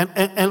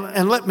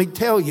 And let me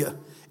tell you,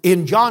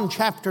 in John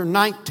chapter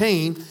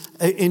 19,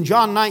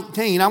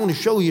 I want to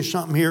show you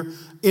something here.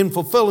 In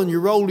fulfilling your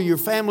role to your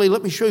family,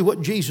 let me show you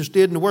what Jesus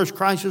did in the worst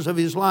crisis of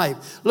his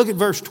life. Look at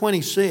verse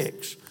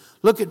 26.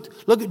 Look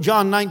at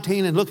John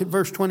 19 and look at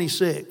verse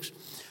 26.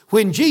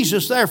 When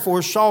Jesus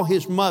therefore saw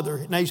his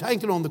mother, now he's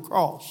hanging on the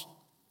cross,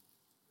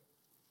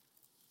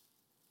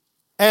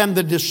 and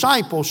the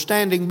disciple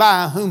standing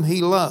by whom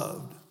he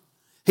loved,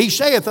 he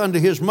saith unto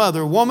his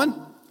mother, Woman,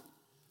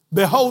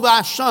 behold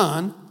thy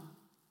son.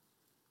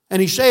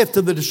 And he saith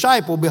to the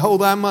disciple,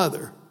 Behold thy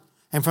mother.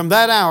 And from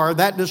that hour,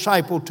 that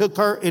disciple took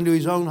her into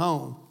his own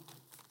home.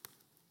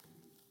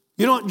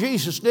 You know what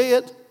Jesus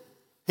did?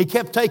 He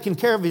kept taking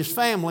care of his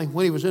family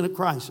when he was in a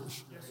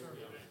crisis. Yes, sir.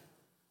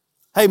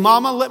 Hey,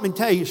 mama, let me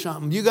tell you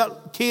something. You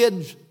got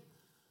kids,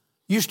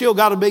 you still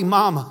got to be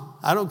mama.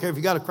 I don't care if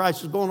you got a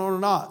crisis going on or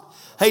not.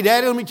 Hey,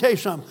 daddy, let me tell you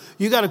something.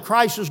 You got a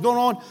crisis going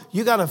on,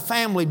 you got a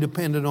family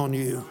dependent on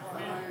you.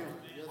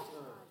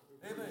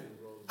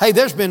 Hey,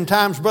 there's been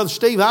times, Brother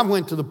Steve, I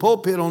went to the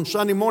pulpit on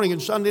Sunday morning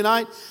and Sunday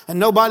night, and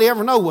nobody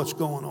ever know what's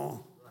going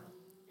on.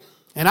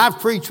 And I've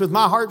preached with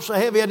my heart so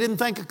heavy I didn't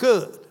think I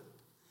could.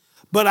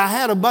 But I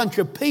had a bunch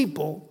of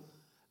people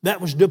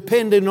that was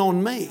dependent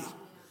on me.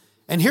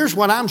 And here's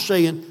what I'm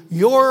saying.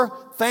 Your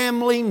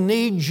family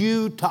needs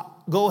you to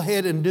go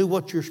ahead and do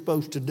what you're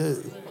supposed to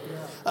do.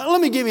 Let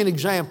me give you an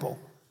example.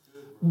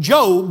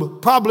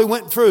 Job probably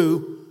went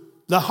through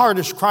the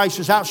hardest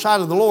crisis outside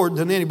of the Lord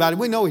than anybody.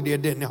 We know he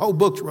did, didn't he? The whole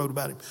book's wrote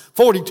about him.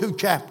 42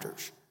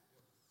 chapters.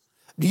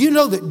 Do you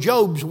know that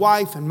Job's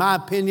wife, in my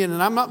opinion,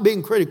 and I'm not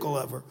being critical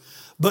of her,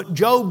 but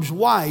Job's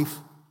wife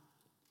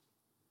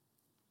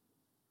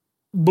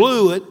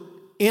blew it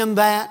in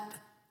that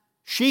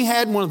she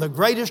had one of the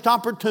greatest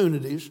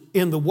opportunities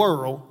in the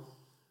world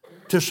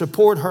to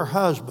support her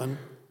husband.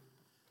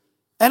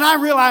 And I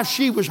realized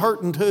she was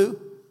hurting too.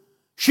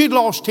 She'd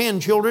lost 10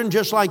 children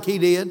just like he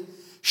did.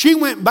 She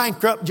went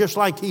bankrupt just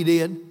like he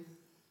did.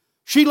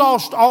 She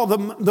lost all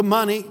the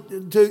money.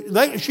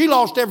 She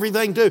lost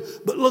everything too.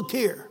 But look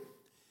here.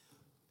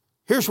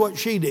 Here's what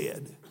she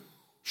did.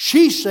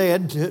 She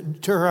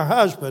said to her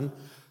husband,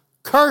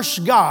 curse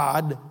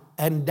God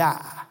and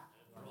die.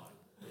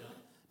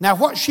 Now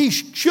what she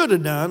should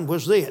have done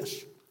was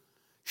this.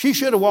 She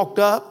should have walked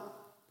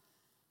up,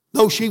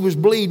 though she was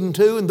bleeding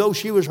too and though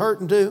she was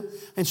hurting too,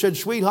 and said,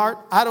 sweetheart,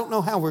 I don't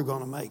know how we're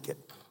going to make it.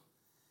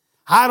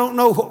 I don't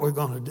know what we're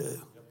going to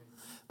do.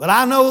 But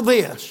I know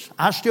this,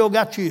 I still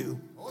got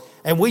you,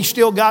 and we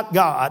still got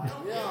God.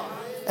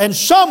 And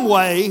some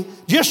way,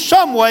 just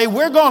some way,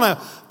 we're going to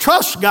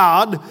trust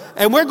God,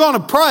 and we're going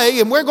to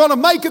pray, and we're going to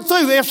make it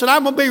through this, and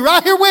I'm going to be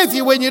right here with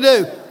you when you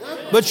do.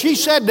 But she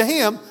said to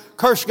him,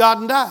 curse God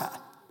and die.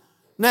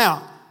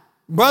 Now,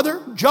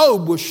 brother,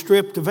 Job was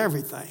stripped of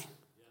everything.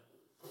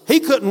 He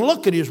couldn't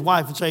look at his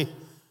wife and say,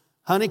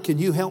 honey, can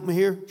you help me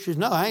here? She said,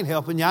 no, I ain't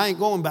helping you. I ain't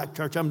going back to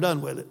church. I'm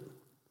done with it.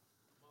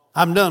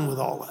 I'm done with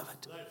all of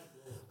it.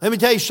 Let me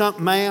tell you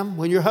something, ma'am.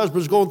 When your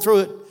husband's going through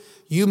it,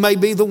 you may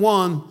be the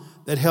one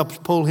that helps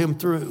pull him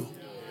through.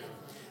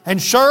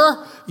 And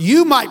sir,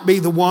 you might be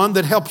the one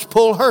that helps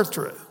pull her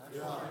through.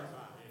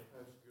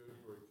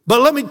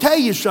 But let me tell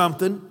you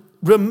something.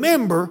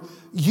 Remember,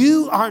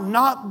 you are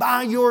not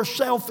by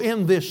yourself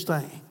in this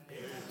thing.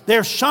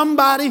 There's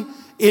somebody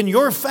in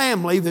your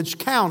family that's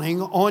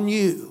counting on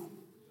you.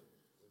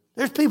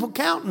 There's people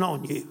counting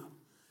on you.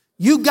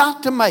 You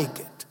got to make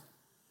it.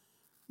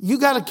 You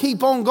got to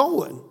keep on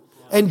going.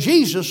 And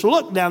Jesus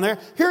looked down there.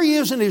 Here he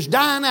is in his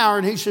dying hour,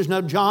 and he says,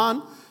 now,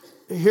 John,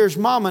 here's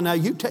Mama. Now,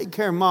 you take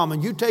care of Mama.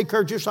 You take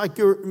her just like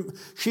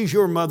she's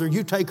your mother.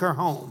 You take her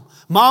home.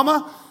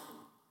 Mama,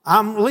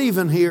 I'm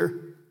leaving here.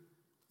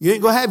 You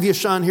ain't going to have your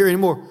son here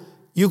anymore.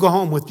 You go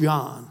home with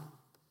John.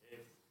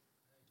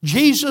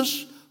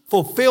 Jesus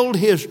fulfilled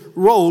his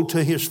role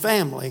to his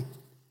family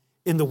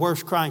in the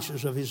worst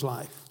crisis of his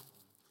life.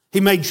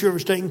 He made sure it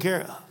was taken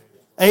care of.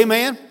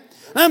 Amen?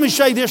 Let me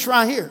say this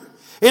right here.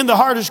 In the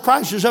hardest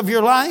crisis of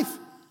your life,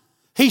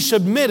 he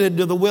submitted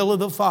to the will of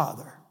the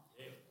Father.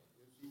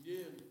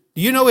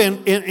 You know,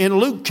 in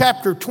Luke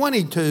chapter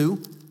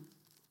 22,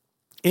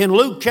 in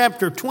Luke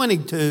chapter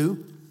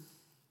 22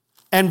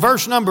 and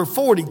verse number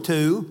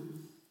 42,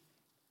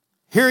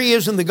 here he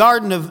is in the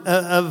Garden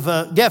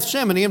of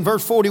Gethsemane in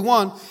verse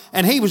 41,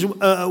 and he was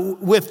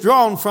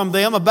withdrawn from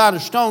them about a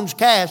stone's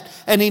cast,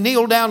 and he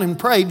kneeled down and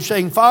prayed,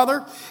 saying,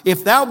 Father,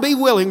 if thou be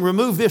willing,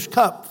 remove this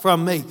cup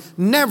from me.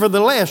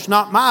 Nevertheless,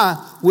 not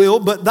my will,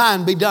 but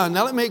thine be done.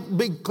 Now let me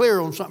be clear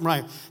on something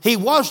right here. He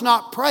was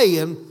not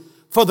praying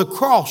for the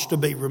cross to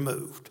be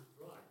removed.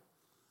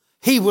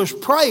 He was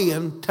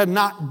praying to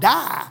not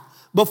die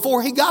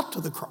before he got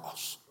to the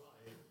cross.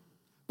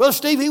 Brother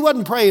Steve, he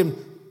wasn't praying,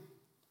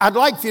 I'd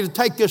like for you to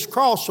take this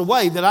cross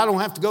away that I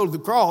don't have to go to the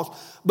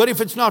cross. But if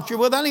it's not your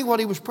will, that ain't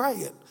what he was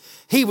praying.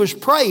 He was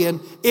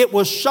praying, it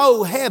was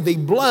so heavy,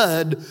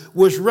 blood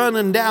was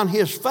running down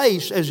his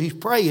face as he's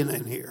praying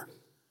in here.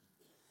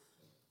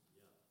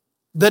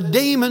 The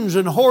demons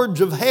and hordes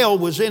of hell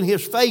was in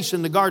his face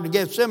in the Garden of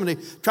Gethsemane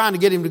trying to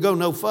get him to go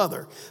no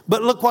further.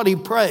 But look what he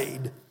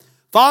prayed.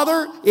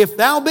 Father, if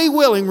thou be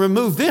willing,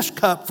 remove this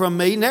cup from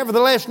me.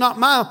 Nevertheless, not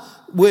my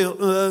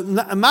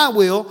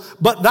will,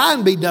 but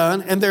thine be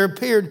done. And there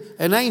appeared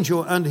an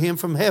angel unto him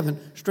from heaven,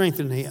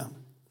 strengthening him.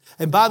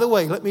 And by the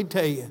way, let me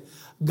tell you,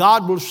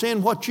 God will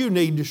send what you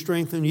need to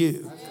strengthen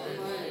you.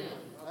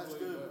 That's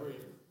good.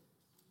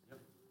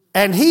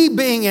 And he,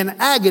 being in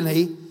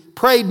agony,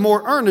 prayed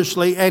more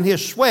earnestly, and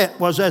his sweat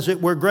was as it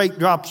were great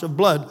drops of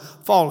blood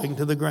falling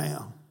to the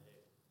ground.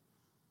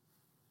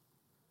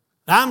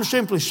 Now, I'm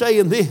simply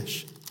saying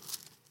this.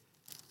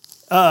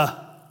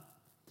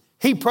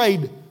 He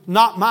prayed,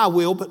 not my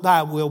will, but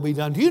thy will be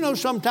done. Do you know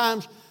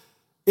sometimes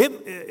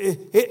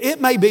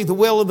it may be the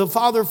will of the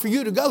Father for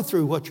you to go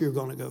through what you're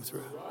going to go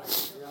through.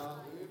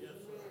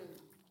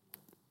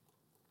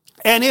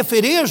 And if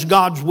it is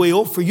God's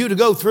will for you to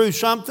go through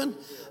something,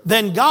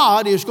 then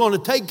God is going to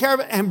take care of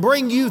it and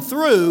bring you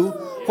through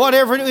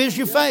whatever it is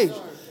you face.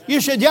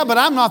 You said, yeah, but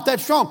I'm not that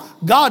strong.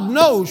 God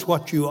knows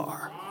what you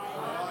are.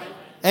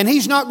 And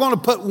he's not going to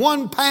put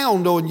 1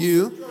 pound on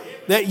you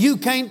that you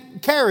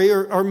can't carry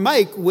or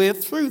make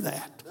with through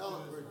that.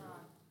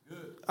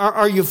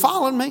 Are you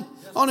following me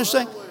on this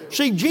thing?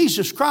 See,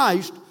 Jesus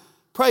Christ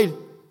prayed,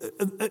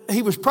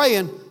 he was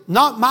praying,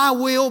 not my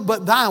will,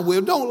 but thy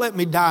will. Don't let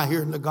me die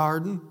here in the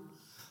garden.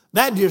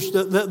 That just,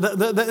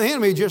 the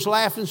enemy just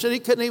laughed and said he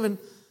couldn't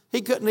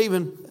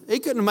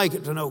make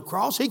it to no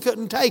cross. He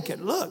couldn't take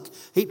it.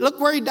 Look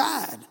where he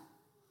died.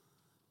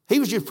 He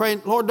was just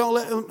praying, Lord,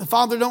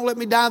 Father, don't let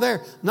me die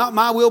there. Not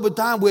my will, but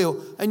thy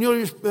will. And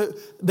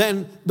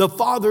then the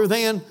Father,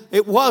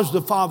 it was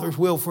the Father's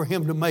will for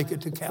him to make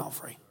it to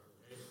Calvary.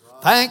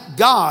 Thank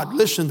God,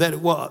 listen, that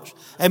it was.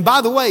 And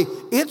by the way,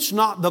 it's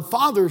not the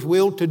Father's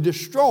will to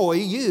destroy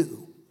you.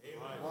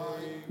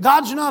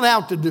 God's not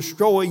out to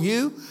destroy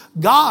you.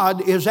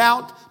 God is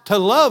out to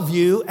love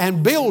you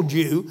and build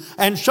you.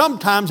 And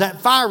sometimes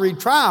that fiery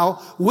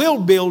trial will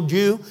build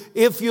you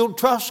if you'll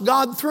trust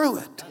God through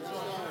it.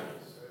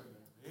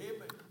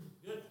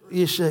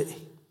 You see,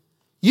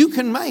 you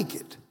can make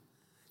it.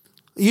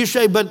 You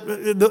say, but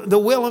the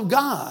will of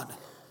God.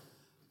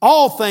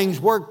 All things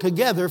work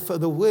together for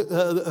the good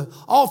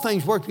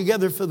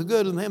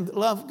of them that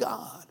love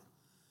God,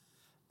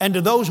 and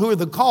to those who are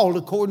the called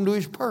according to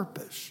his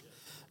purpose.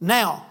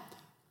 Now,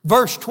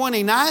 Verse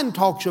 29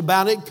 talks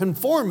about it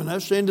conforming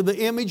us into the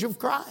image of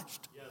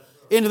Christ,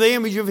 into the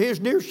image of His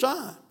dear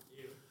Son.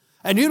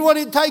 And you know what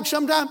it takes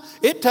sometimes?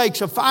 It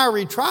takes a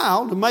fiery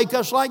trial to make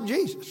us like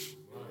Jesus.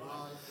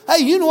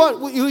 Hey, you know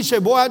what? You say,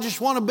 boy, I just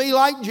want to be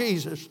like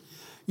Jesus.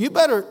 You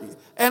better,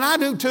 and I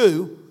do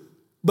too,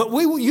 but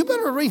you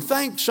better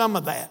rethink some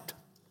of that.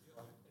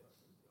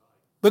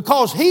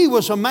 Because He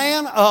was a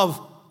man of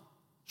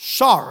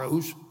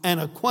sorrows and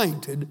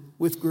acquainted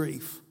with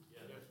grief.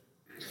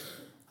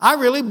 I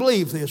really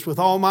believe this with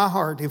all my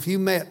heart. If you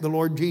met the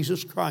Lord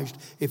Jesus Christ,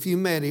 if you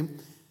met Him,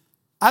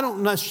 I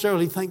don't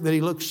necessarily think that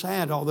He looked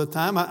sad all the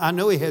time. I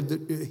know He had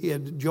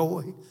the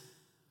joy.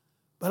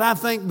 But I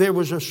think there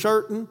was a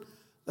certain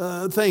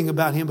thing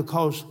about Him,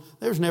 because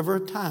there's never a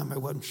time there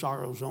wasn't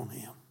sorrows on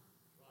Him.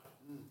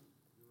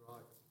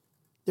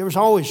 There was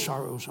always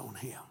sorrows on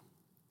Him.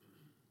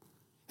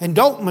 And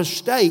don't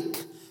mistake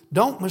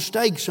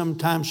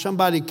sometimes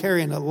somebody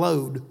carrying a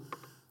load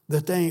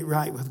that they ain't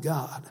right with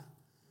God.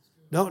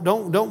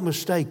 Don't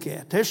mistake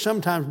that. There's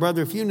sometimes,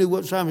 brother, if you knew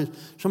what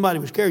somebody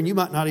was carrying, you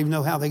might not even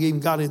know how they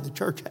even got in the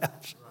church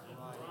house.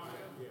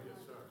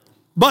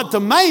 But the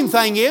main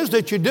thing is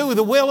that you do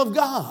the will of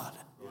God.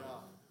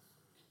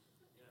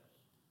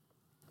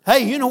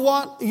 Hey, you know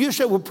what? You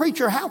say, well,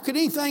 preacher, how could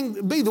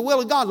anything be the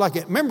will of God like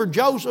that? Remember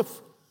Joseph?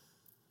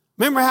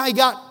 Remember how he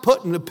got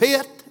put in the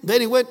pit?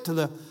 Then he went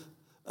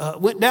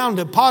down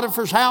to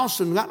Potiphar's house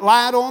and got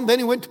lied on. Then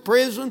he went to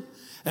prison,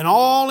 and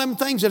all them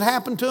things that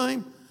happened to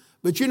him.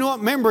 But you know what?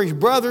 Remember his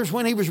brothers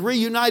when he was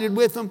reunited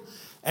with them,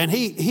 and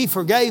he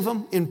forgave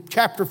them in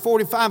chapter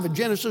 45 of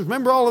Genesis.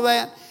 Remember all of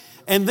that?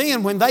 And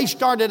then when they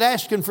started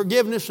asking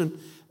forgiveness and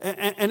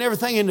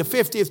everything in the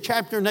 50th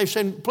chapter, and they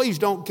said, please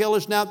don't kill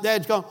us now,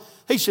 Dad's gone.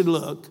 He said,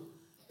 look,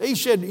 he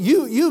said,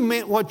 you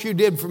meant what you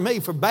did for me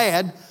for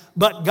bad,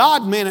 but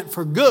God meant it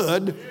for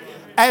good,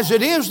 as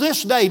it is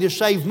this day to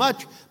save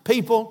much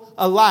people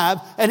alive.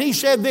 And he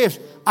said this,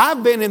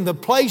 I've been in the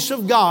place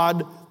of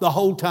God the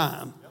whole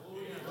time.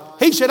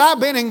 He said, I've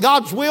been in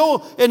God's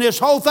will in this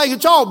whole thing.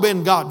 It's all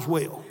been God's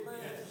will.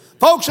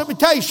 Folks, let me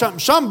tell you something.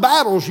 Some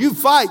battles you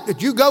fight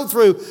that you go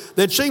through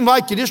that seem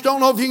like you just don't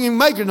know if you can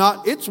make it or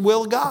not, it's the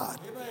will of God.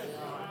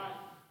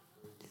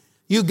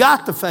 You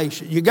got to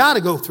face it. You got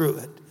to go through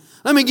it.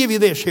 Let me give you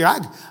this here.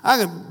 I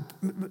can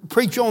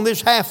preach on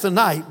this half the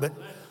night, but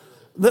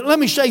let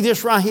me say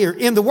this right here.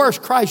 In the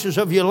worst crisis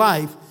of your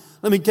life,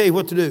 let me tell you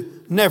what to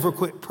do. Never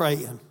quit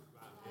praying.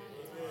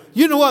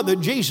 You know what?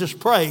 That Jesus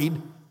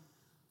prayed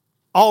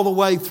all the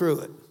way through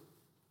it.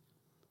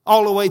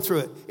 All the way through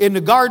it. In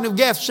the Garden of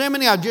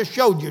Gethsemane, I just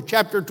showed you,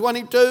 chapter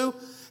 22,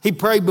 he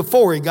prayed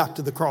before he got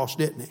to the cross,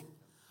 didn't he?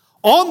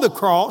 On the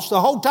cross, the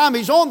whole time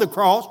he's on the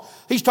cross,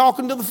 he's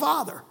talking to the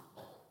Father.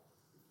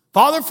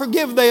 Father,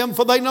 forgive them,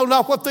 for they know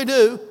not what they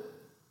do.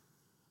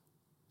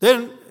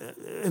 Then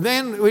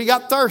when he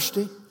got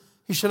thirsty,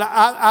 he said,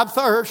 I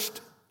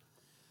thirst.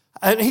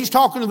 And he's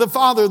talking to the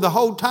Father the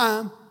whole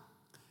time.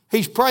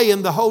 He's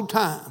praying the whole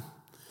time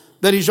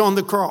that he's on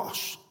the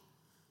cross.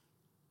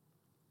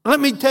 Let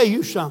me tell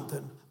you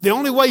something. The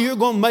only way you're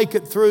going to make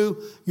it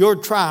through your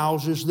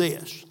trials is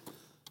this.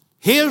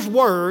 His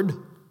word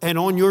and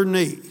on your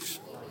knees.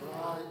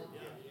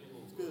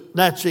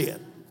 That's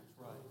it.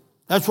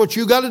 That's what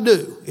you got to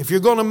do. If you're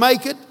going to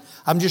make it,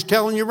 I'm just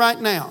telling you right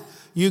now,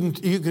 you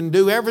can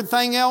do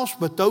everything else,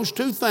 but those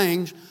two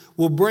things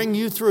will bring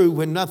you through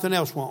when nothing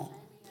else won't.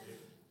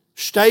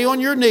 Stay on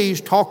your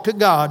knees, talk to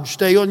God,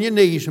 stay on your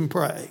knees and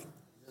pray.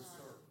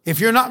 If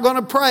you're not going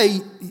to pray,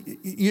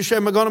 you say,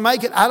 am I going to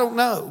make it? I don't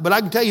know. But I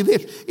can tell you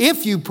this.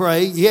 If you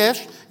pray,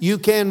 yes, you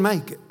can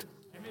make it.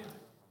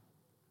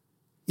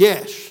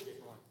 Yes,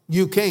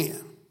 you can.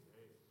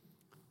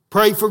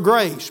 Pray for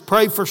grace.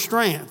 Pray for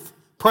strength.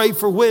 Pray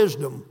for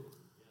wisdom.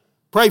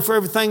 Pray for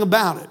everything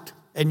about it,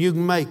 and you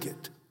can make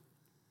it.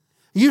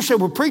 You say,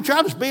 well, preacher,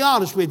 I'll just be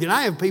honest with you. And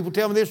I have people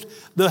tell me this.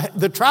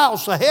 The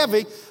trial's so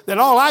heavy that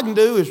all I can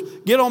do is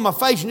get on my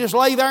face and just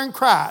lay there and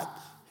cry.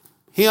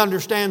 He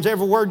understands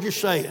every word you're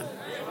saying.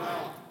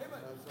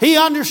 He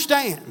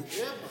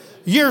understands.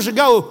 Years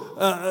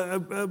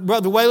ago,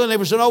 Brother Whalen, there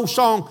was an old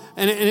song,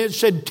 and it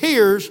said,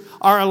 tears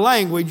are a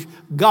language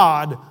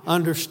God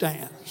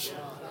understands.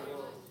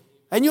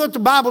 And you know what the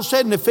Bible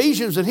said in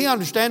Ephesians? That He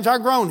understands our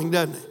groaning,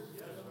 doesn't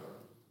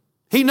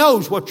He? He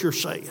knows what you're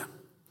saying.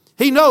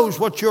 He knows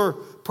what you're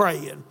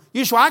praying.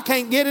 You say, well, I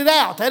can't get it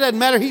out. That doesn't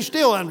matter. He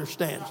still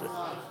understands it.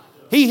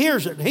 He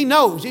hears it. He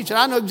knows. He said,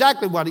 I know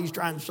exactly what He's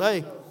trying to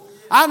say.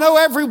 I know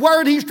every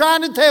word He's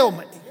trying to tell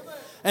me.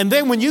 And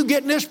then when you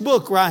get in this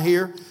book right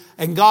here,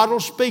 and God will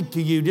speak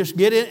to you, just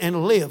get it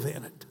and live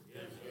in it.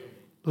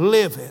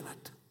 Live in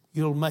it.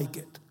 You'll make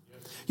it.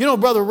 You know,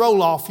 Brother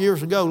Roloff,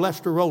 years ago,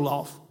 Lester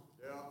Roloff,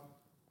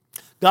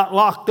 got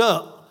locked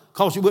up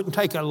because he wouldn't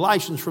take a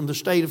license from the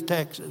state of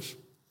Texas.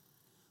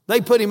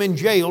 They put him in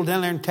jail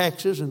down there in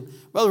Texas, and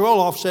Brother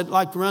Roloff said it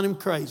like to run him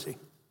crazy.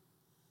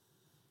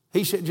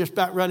 He said just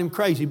about run him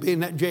crazy being in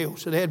that jail.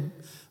 So they had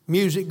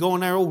music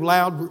going there, old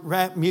loud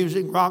rap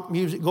music, rock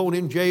music going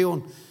in jail.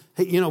 And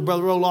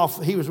Brother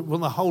Roloff, he was one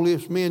of the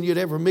holiest men you'd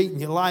ever meet in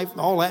your life, and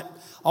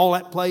all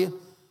that playing.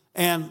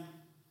 And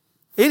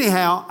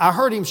anyhow, I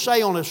heard him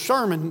say on a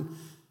sermon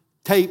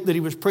tape that he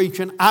was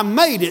preaching, I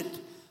made it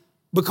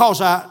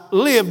because I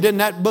lived in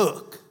that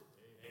book.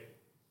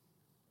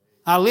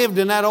 I lived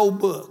in that old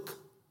book.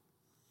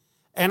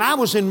 And I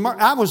was in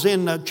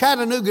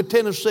Chattanooga,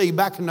 Tennessee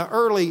back in the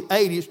early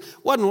 80s.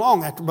 Wasn't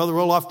long after Brother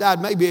Roloff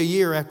died, maybe a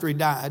year after he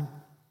died.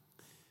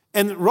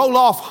 And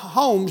Roloff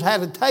Homes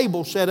had a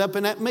table set up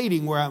in that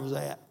meeting where I was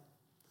at.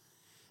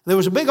 There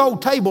was a big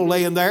old table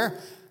laying there,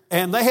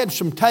 and they had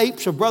some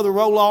tapes of Brother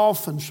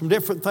Roloff and some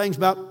different things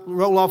about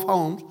Roloff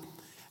Homes.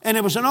 And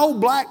there was an old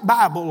black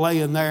Bible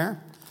laying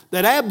there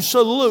that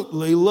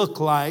absolutely looked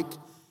like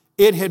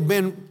it had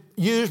been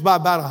used by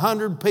about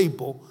 100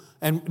 people,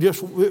 and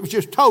it was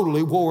just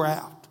totally wore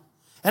out.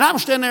 And I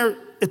was standing there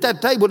at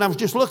that table, and I was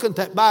just looking at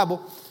that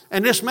Bible,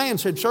 and this man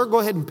said, "Sir, go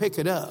ahead and pick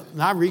it up."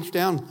 And I reached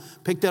down,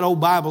 picked that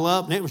old Bible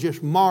up, and it was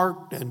just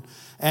marked, and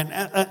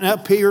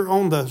up here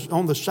on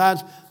the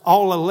sides,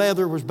 all the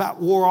leather was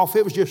about wore off.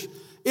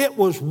 It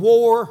was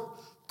wore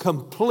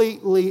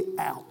completely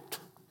out.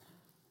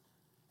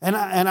 And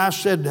I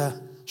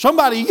said,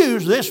 "Somebody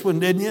used this one,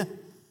 didn't you?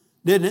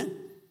 Didn't it?"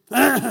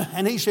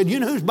 And he said,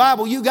 "You know whose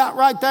Bible you got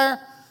right there?"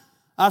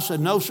 I said,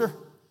 "No, sir."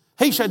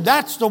 He said,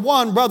 "That's the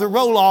one Brother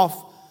Roloff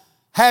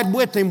had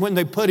with him when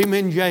they put him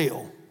in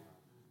jail."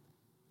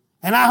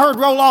 And I heard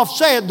Roloff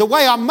say it, the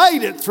way I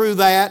made it through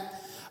that,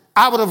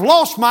 I would have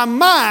lost my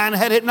mind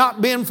had it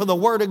not been for the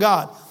Word of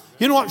God.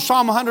 You know what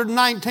Psalm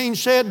 119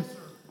 said?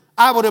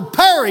 I would have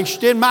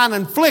perished in mine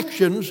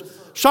afflictions,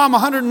 Psalm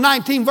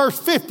 119 verse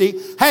 50,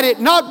 had it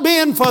not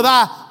been for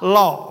thy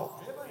law.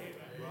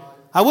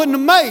 I wouldn't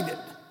have made it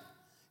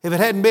if it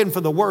hadn't been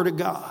for the Word of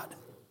God.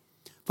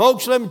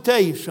 Folks, let me tell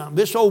you something.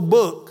 This old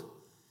book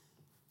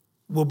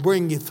will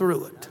bring you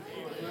through it.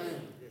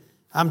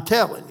 I'm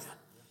telling you.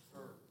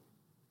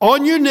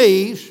 On your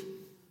knees,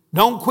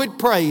 don't quit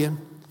praying,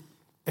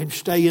 and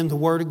stay in the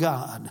Word of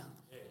God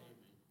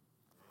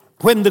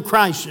when the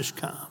crisis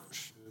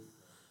comes.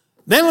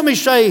 Then let me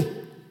say,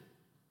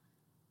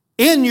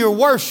 in your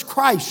worst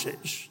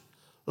crisis,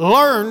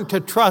 learn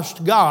to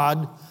trust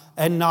God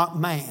and not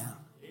man.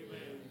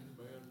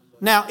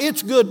 Now,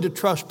 it's good to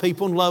trust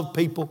people and love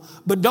people,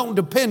 but don't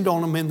depend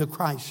on them in the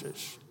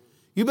crisis.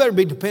 You better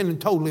be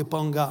dependent totally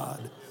upon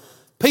God.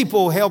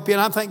 People will help you,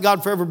 and I thank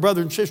God for every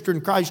brother and sister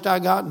in Christ I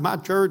got in my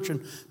church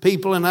and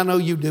people, and I know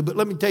you do. But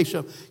let me tell you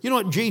something. You know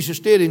what Jesus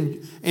did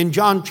in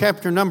John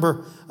chapter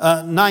number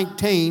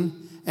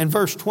 19 and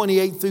verse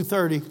 28 through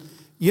 30?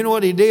 You know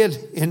what he did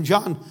in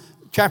John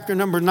chapter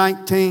number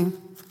 19?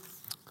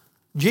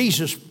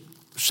 Jesus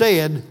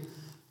said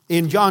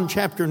in John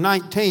chapter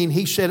 19,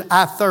 he said,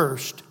 "I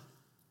thirst."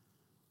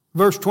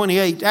 Verse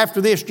 28,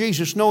 after this,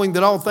 Jesus, knowing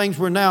that all things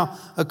were now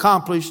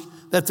accomplished,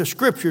 that the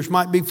scriptures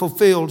might be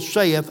fulfilled,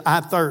 saith, "I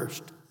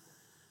thirst."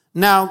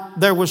 Now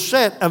there was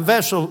set a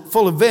vessel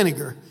full of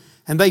vinegar,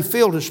 and they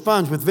filled a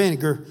sponge with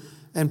vinegar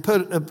and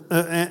put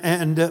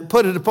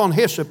it upon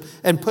hyssop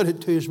and put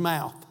it to his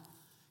mouth.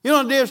 You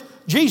know what it is?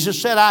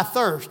 Jesus said, "I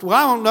thirst." Well,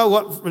 I don't know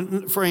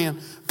what, friend,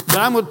 but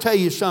I'm going to tell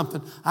you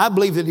something. I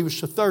believe that he was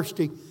so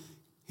thirsty,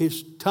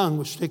 his tongue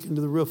was sticking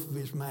to the roof of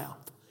his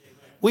mouth.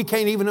 We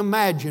can't even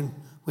imagine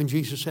when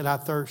Jesus said, "I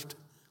thirst,"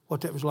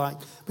 what that was like.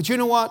 But you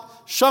know what?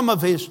 Some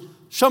of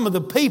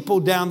the people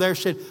down there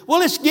said,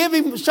 "Well, let's give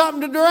him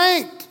something to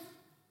drink."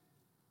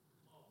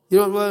 You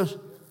know what it was?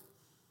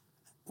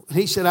 When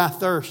he said, "I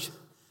thirst,"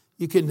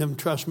 you couldn't even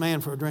trust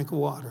man for a drink of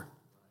water.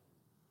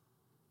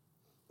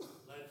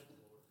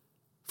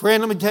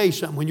 Friend, let me tell you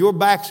something. When your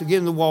back's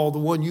against the wall, the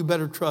one you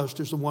better trust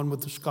is the one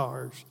with the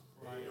scars.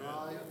 Right.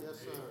 Yes,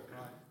 sir.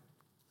 Right.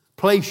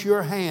 Place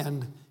your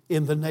hand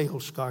in the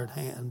nail-scarred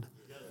hand.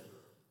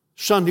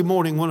 Sunday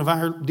morning, one of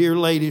our dear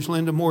ladies,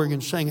 Linda Morgan,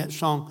 sang that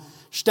song,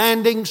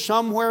 "Standing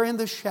somewhere in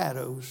the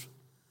shadows,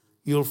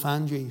 you'll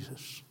find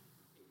Jesus."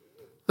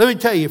 Let me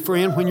tell you,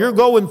 friend, when you're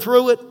going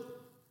through it,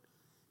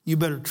 you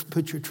better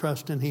put your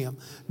trust in him.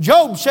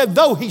 Job said,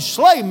 "Though he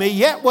slay me,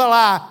 yet will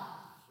I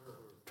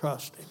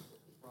trust him."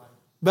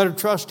 Better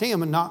trust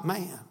him and not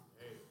man.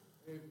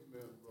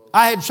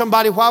 I had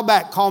somebody a while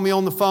back call me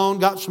on the phone,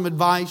 got some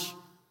advice.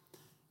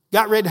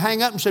 Got ready to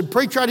hang up and said,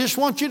 "Preacher, I just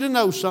want you to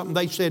know something."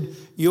 They said,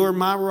 "You're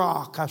my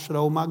rock." I said,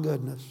 "Oh my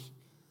goodness."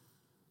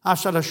 I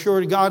said, "I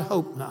sure to God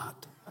hope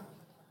not."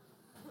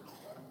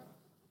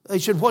 They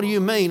said, "What do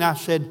you mean?" I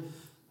said,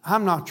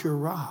 "I'm not your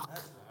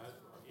rock."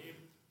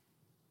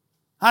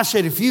 I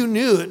said, if you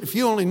knew it, if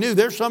you only knew,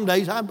 there's some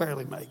days I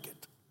barely make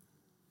it.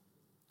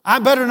 I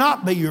better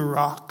not be your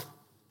rock.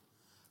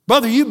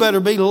 Brother, you better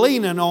be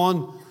leaning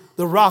on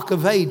the rock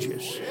of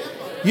ages.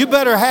 You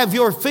better have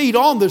your feet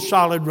on the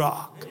solid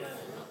rock.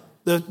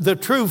 The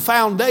true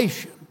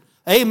foundation.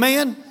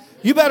 Amen?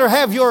 You better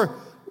have your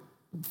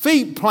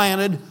feet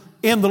planted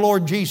in the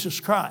Lord Jesus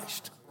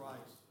Christ.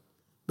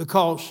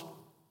 Because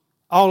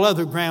all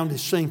other ground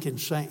is sinking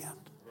sand.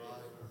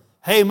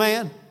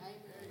 Amen?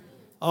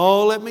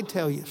 Oh, let me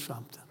tell you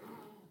something.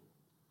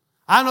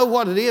 I know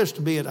what it is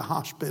to be at a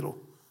hospital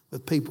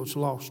with people that's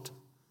lost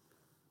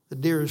the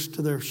dearest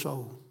to their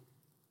soul.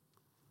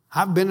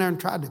 I've been there and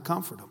tried to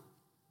comfort them.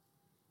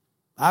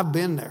 I've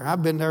been there.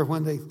 I've been there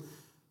when they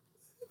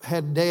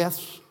had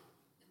deaths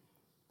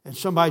and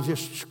somebody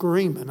just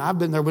screaming. I've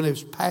been there when they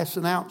was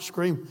passing out,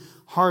 screaming,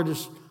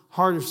 hardest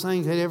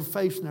things they'd ever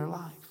faced in their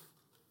life.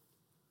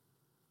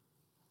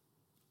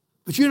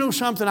 But you know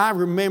something? I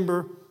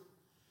remember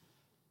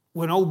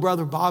when old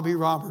brother Bobby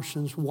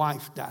Robertson's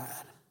wife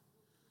died.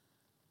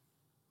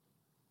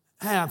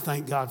 And I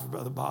thank God for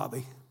Brother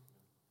Bobby.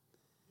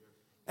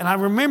 And I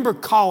remember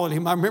calling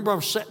him. I remember I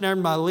was sitting there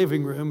in my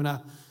living room,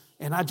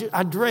 and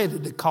I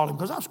dreaded to call him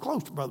because I was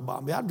close to Brother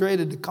Bobby. I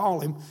dreaded to call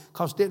him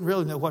because I didn't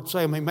really know what to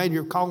say. I mean, maybe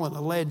you're calling a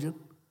legend.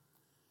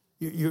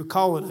 You're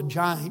calling a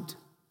giant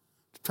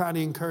to try to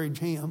encourage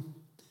him.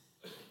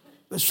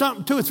 But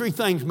two or three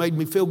things made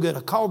me feel good. I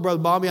called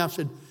Brother Bobby. I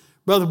said,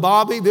 Brother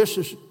Bobby, this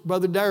is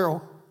Brother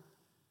Darrell.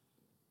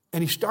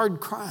 And he started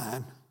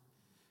crying.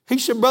 He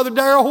said, Brother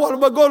Darrell, what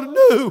am I going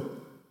to do?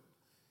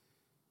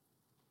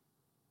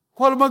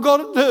 What am I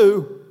going to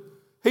do?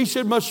 He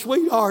said, my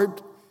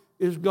sweetheart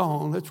is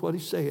gone. That's what he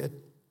said.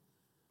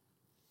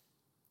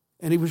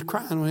 And he was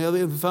crying on the other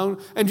end of the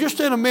phone. And just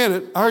in a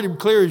minute, I heard him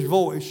clear his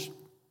voice.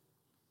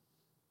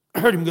 I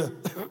heard him go.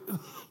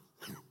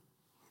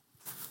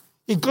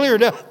 He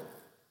cleared up.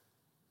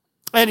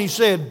 And he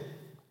said,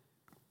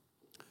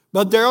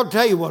 Brother Darrell, I'll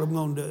tell you what I'm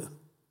going to do.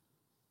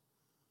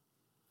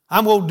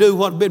 I'm going to do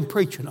what I've been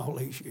preaching all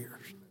these years.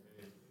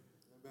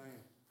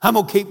 I'm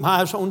going to keep my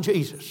eyes on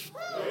Jesus.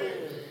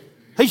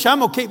 He said, I'm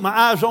going to keep my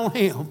eyes on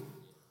him.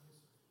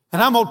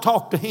 And I'm going to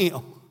talk to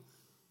him.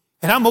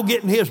 And I'm going to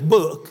get in his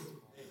book.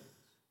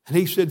 And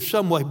he said,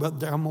 some way, Brother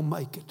Darrell, I'm going to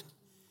make it.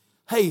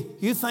 Hey,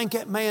 you think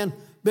that man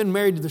been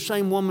married to the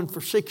same woman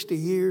for 60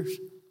 years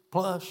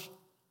plus?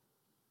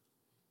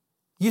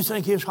 You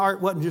think his heart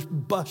wasn't just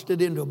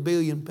busted into a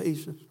billion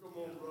pieces?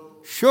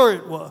 Sure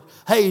it was.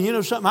 Hey, you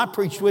know something? I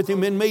preached with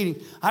him in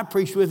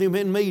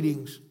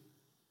meetings.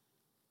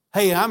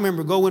 Hey, I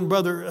remember going,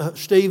 Brother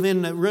Steve,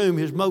 in the room,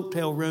 his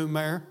motel room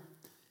there.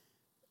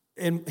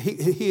 And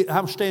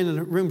I was standing in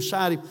the room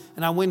beside him,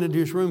 and I went into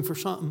his room for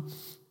something.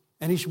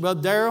 And he said,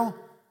 Brother Darrell,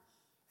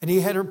 and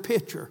he had her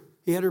picture.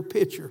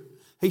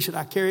 He said,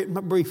 I carry it in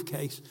my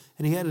briefcase.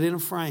 And he had it in a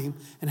frame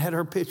and had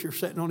her picture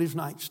sitting on his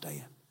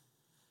nightstand.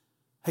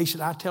 He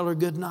said, I tell her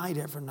good night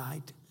every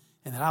night,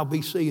 and that I'll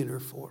be seeing her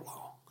for long.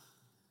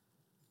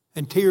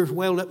 And tears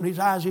welled up in his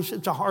eyes. He said,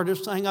 it's the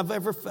hardest thing I've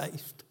ever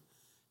faced.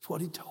 That's what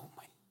he told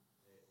me.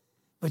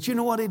 But you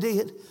know what he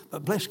did?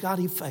 But bless God,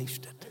 he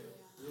faced it.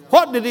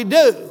 What did he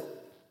do?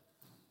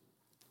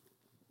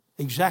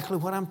 Exactly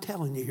what I'm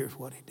telling you, here's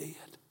what he did.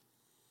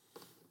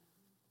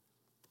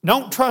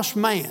 Don't trust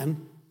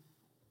man.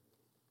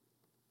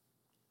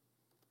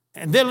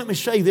 And then let me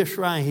say this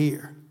right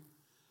here.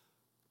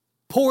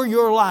 Pour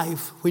your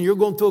life, when you're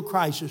going through a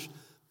crisis,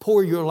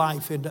 pour your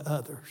life into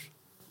others.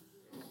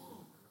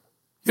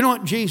 You know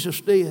what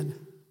Jesus did?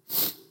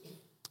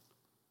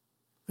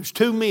 There's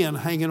two men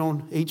hanging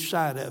on each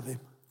side of him.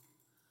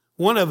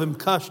 One of them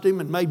cussed him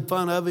and made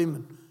fun of him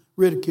and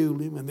ridiculed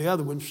him. And the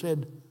other one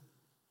said,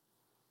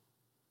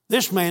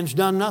 this man's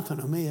done nothing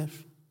amiss.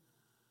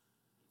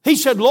 He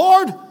said,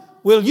 Lord,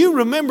 will you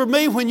remember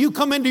me when you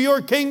come into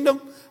your kingdom?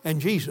 And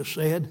Jesus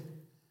said,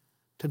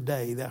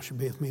 today thou shalt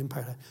be with me in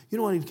paradise. You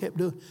know what he kept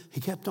doing?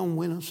 He kept on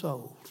winning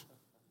souls.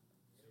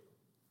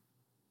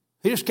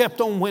 He just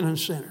kept on winning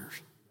sinners.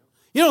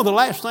 You know, the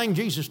last thing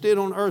Jesus did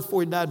on earth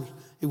before he died,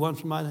 he won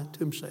somebody to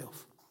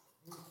himself.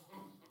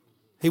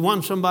 He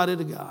won somebody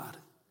to God.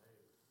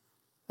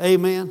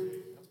 Amen.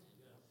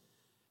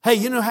 Hey,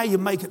 you know how you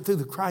make it through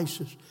the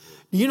crisis?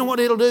 You know what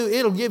it'll do?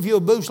 It'll give you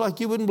a boost like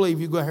you wouldn't believe.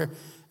 You go here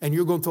and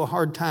you're going through a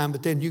hard time,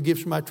 but then you give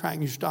somebody a track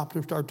and you stop them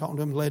and start talking to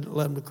them and lead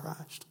them to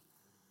Christ.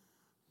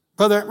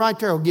 Brother, right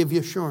there will give you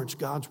assurance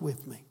God's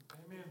with me.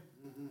 Amen.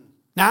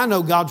 Now, I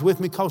know God's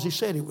with me because he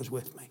said he was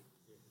with me.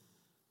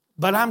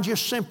 But I'm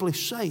just simply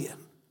saying,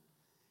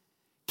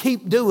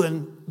 keep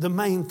doing the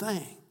main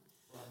thing.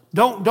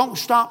 Don't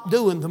stop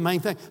doing the main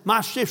thing.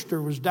 My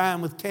sister was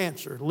dying with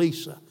cancer,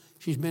 Lisa.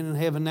 She's been in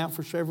heaven now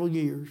for several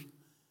years.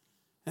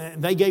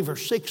 And they gave her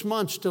 6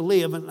 months to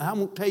live, and I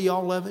won't tell you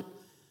all of it,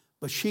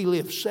 but she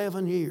lived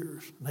 7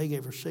 years. And they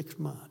gave her 6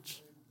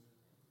 months.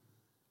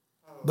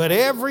 But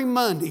every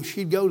Monday,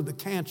 she'd go to the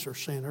cancer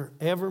center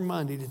every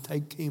Monday to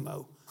take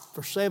chemo.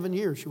 For 7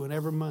 years, she went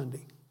every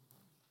Monday.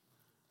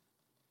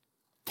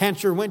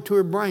 Cancer went to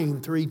her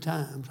brain 3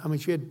 times. I mean,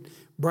 she had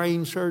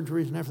brain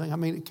surgeries and everything. I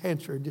mean,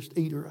 cancer would just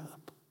eat her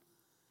up.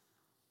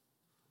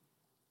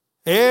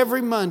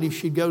 Every Monday,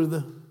 she'd go to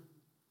the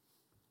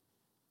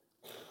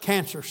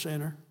cancer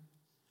center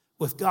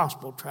with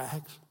gospel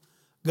tracts,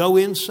 go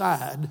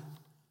inside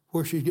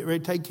where she'd get ready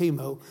to take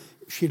chemo.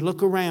 She'd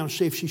look around,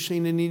 see if she's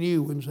seen any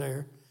new ones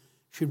there.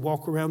 She'd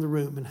walk around the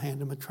room and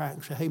hand them a tract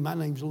and say, hey, my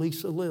name's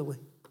Lisa Lilly.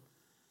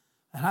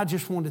 And I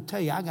just wanted to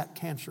tell you, I got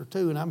cancer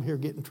too, and I'm here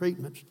getting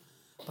treatments.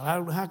 But I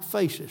don't know how to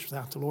face this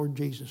without the Lord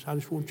Jesus. I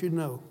just want you to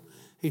know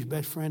he's the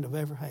best friend I've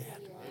ever had.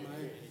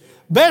 Amen.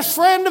 Best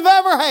friend I've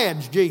ever had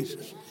is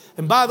Jesus.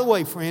 And by the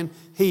way, friend,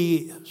 he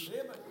is.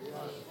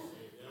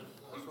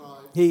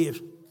 He is.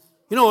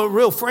 You know, a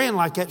real friend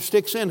like that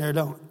sticks in there,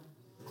 don't it?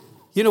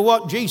 You know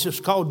what? Jesus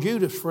called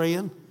Judas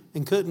friend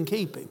and couldn't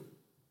keep him.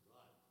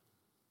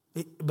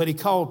 But he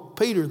called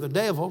Peter the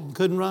devil and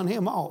couldn't run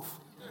him off.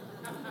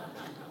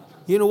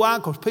 You know why?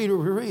 Because Peter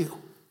was real.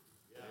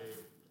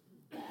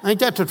 Ain't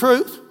that the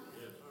truth?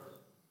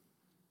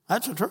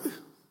 That's the truth.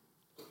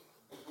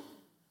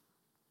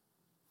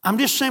 I'm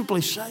just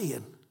simply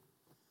saying,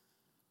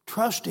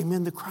 trust him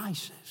in the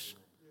crisis.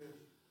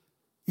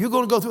 You're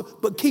going to go through,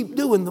 but keep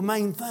doing the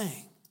main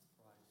thing.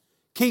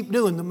 Keep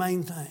doing the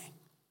main thing.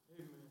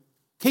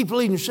 Keep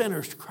leading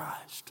sinners to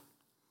Christ.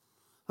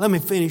 Let me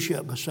finish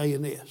up by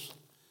saying this.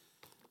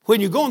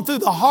 When you're going through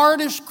the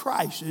hardest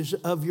crisis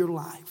of your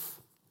life,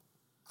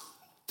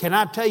 can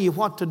I tell you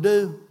what to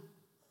do?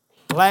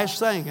 Last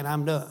thing, and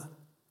I'm done.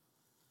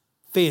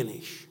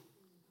 Finish.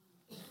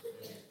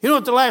 You know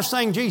what the last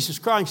thing Jesus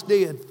Christ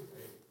did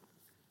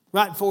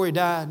right before he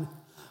died?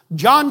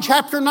 John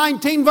chapter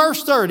 19,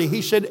 verse 30.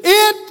 He said,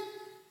 it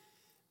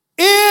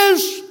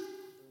is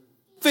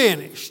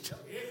finished.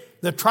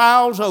 The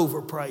trial's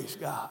over, praise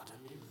God.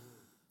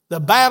 The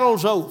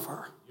battle's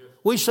over.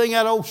 We sing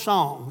that old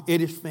song,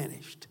 it is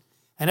finished.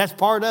 And that's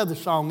part of the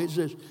song. It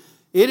says,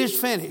 it is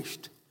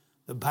finished.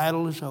 The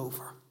battle is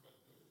over.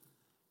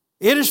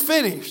 It is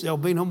finished. There'll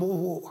be no more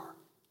war.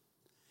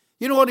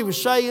 You know what he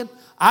was saying?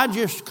 I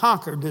just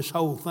conquered this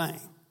whole thing.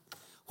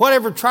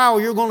 Whatever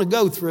trial you're going to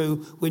go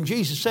through, when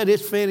Jesus said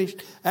it's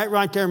finished, that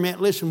right there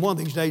meant, listen, one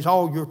of these days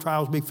all your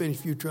trials will be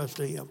finished if you trust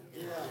Him.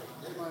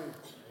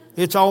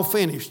 It's all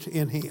finished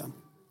in Him.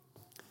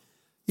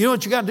 You know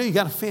what you got to do? You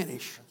got to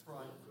finish.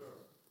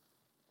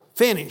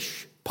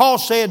 Finish. Paul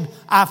said,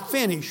 I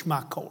finished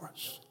my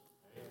course.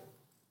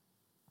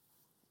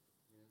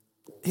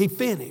 He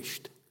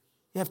finished.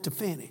 You have to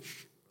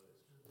finish.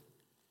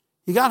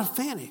 You got to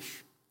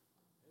finish.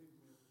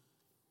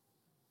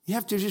 You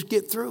have to just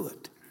get through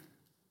it.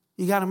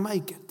 You got to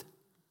make it.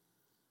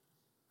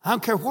 I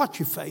don't care what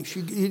you face.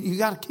 You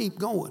got to keep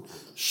going.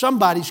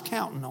 Somebody's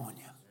counting on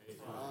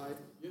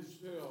you.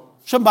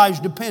 Somebody's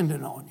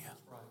dependent on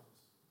you.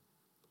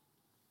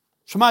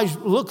 Somebody's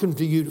looking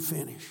to you to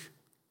finish.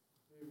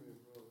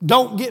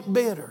 Don't get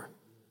bitter.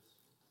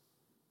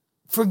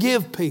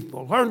 Forgive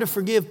people. Learn to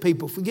forgive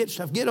people. Forget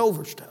stuff. Get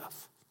over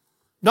stuff.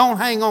 Don't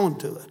hang on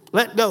to it.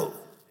 Let go.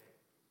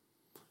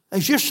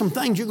 There's just some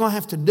things you're going to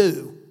have to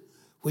do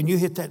when you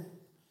hit that.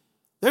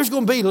 There's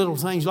going to be little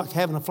things like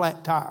having a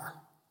flat tire.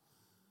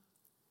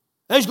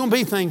 There's going to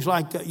be things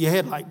like your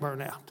headlight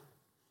burn out.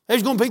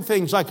 There's going to be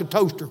things like a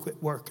toaster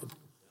quit working.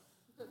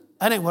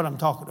 That ain't what I'm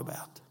talking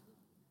about.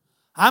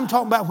 I'm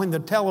talking about when the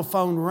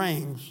telephone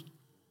rings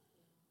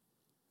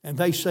and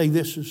they say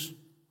this is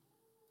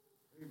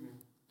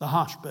the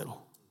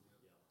hospital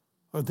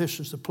or this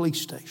is the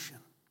police station.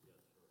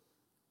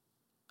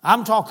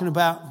 I'm talking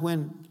about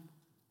when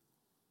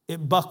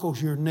it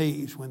buckles your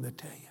knees when they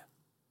tell you.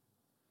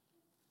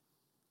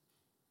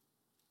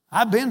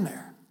 I've been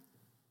there.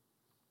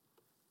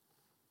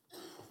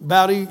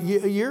 About a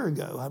year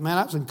ago, I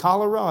was in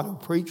Colorado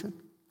preaching.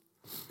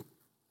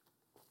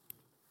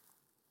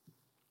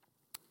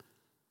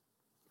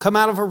 Come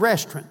out of a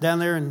restaurant down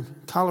there in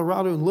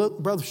Colorado and look,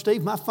 Brother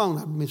Steve, my phone,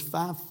 I've missed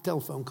 5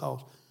 telephone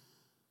calls.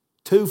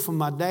 2 from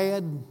my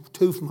dad,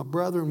 2 from my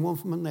brother, and 1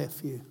 from my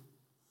nephew.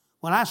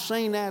 When I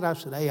seen that, I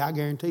said, hey, I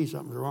guarantee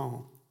something's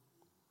wrong.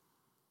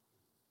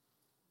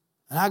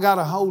 And I got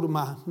a hold of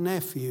my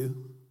nephew,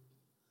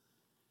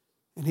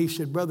 and he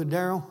said, Brother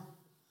Darrell,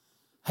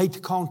 hate to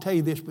call and tell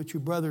you this, but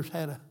your brother's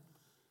had a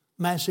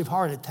massive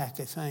heart attack,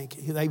 I think.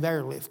 They've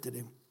airlifted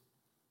him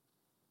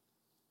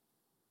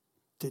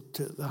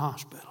to the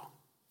hospital.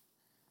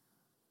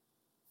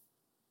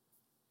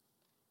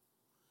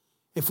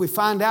 If we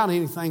find out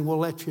anything, we'll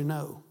let you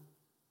know.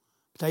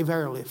 But they've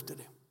airlifted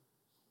him.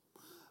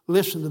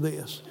 Listen to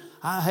this.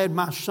 I had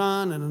my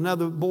son and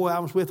another boy I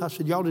was with. I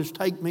said, y'all just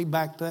take me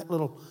back to that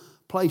little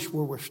place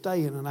where we're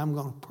staying and I'm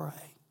going to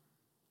pray.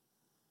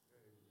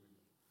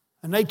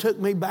 And they took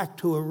me back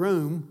to a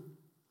room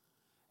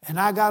and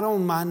I got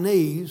on my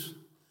knees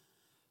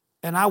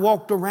and I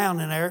walked around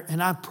in there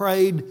and I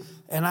prayed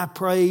and I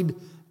prayed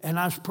and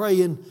I was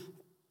praying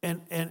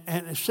and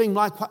it seemed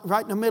like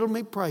right in the middle of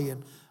me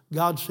praying,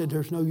 God said,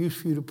 there's no use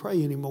for you to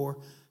pray anymore.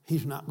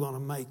 He's not going to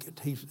make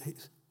it.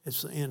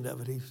 It's the end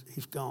of it.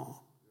 He's gone.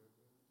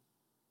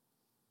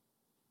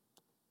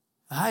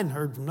 I hadn't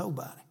heard from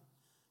nobody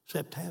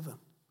except heaven.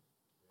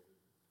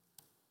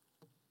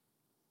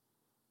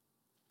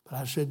 But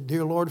I said,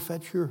 dear Lord, if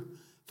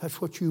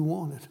that's what you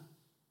wanted,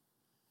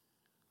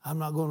 I'm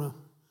not going to.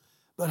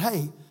 But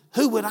hey,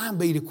 who would I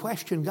be to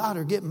question God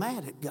or get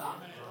mad at God?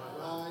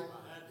 Right.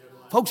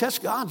 Folks, that's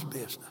God's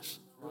business.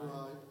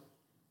 Right.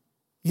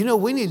 You know,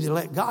 we need to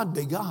let God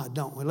be God,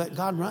 don't we? Let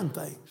God run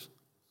things.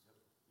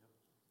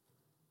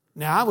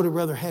 Now, I would have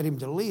rather had him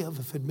to live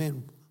if it had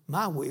been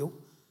my will.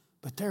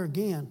 But there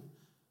again,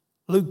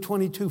 Luke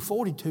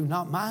 22:42,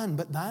 not mine,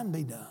 but thine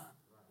be done.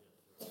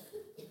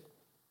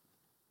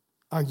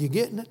 Are you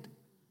getting it?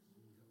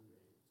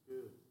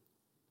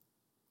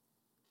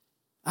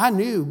 I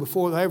knew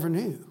before I ever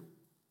knew.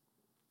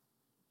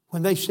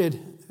 When they said,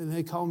 and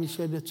they called me and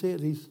said, that's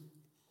it,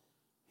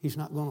 he's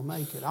not going to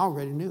make it. I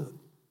already knew it.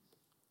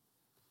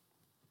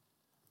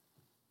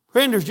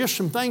 Friend, there's just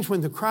some things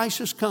when the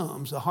crisis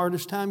comes, the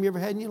hardest time you ever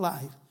had in your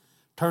life,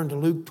 turn to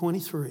Luke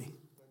 23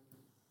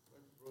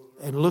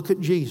 and look at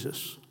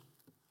Jesus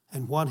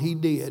and what He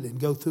did and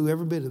go through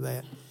every bit of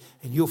that,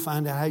 and you'll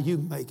find out how you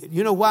can make it.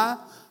 You know why?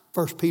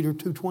 1 Peter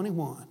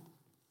 2:21.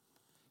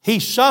 He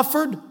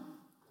suffered,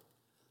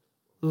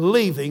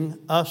 leaving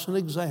us an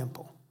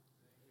example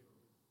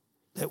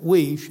that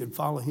we should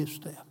follow His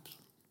steps.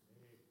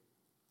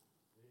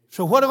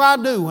 So what do I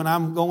do when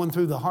I'm going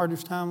through the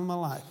hardest time of my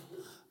life?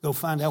 Go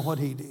find out what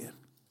He did.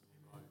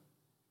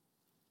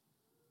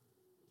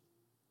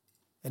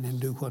 And then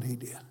do what He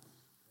did.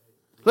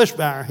 Let's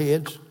bow our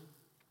heads.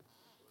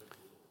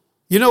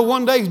 You know,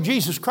 one day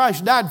Jesus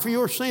Christ died for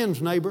your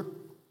sins, neighbor.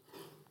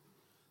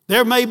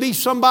 There may be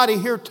somebody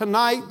here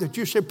tonight that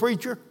you say,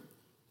 preacher,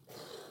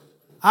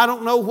 I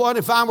don't know what,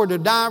 if I were to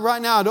die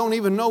right now, I don't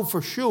even know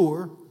for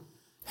sure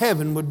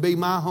heaven would be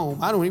my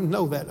home. I don't even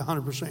know that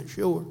 100%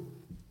 sure.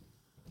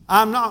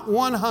 I'm not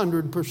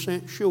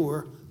 100%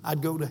 sure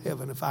I'd go to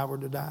heaven if I were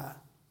to die.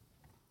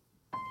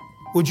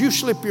 Would you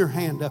slip your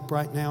hand up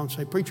right now and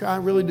say, preacher, I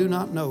really do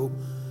not know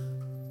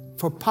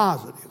for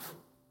positive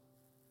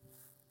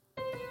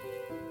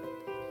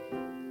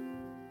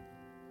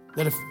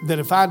that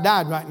if I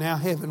died right now,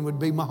 heaven would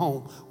be my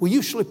home. Will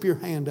you slip your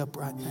hand up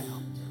right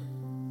now?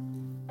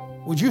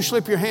 Would you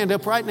slip your hand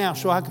up right now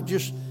so I could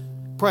just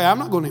pray? I'm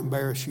not going to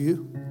embarrass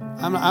you.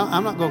 I'm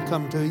not going to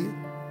come to you.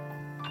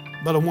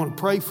 But I want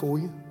to pray for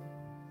you.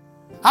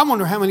 I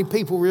wonder how many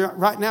people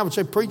right now would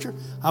say, preacher,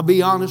 I'll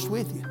be honest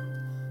with you.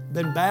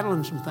 Been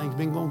battling some things,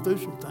 been going through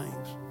some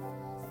things.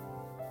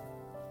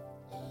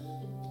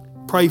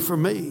 Pray for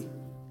me.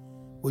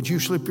 Would you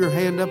slip your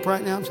hand up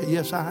right now and say,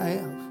 yes, I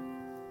have.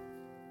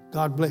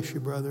 God bless you,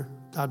 brother.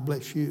 God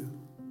bless you.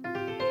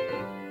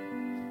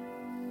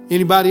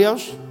 Anybody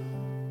else?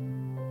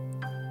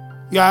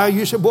 Yeah,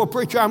 you said, boy,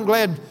 preacher, I'm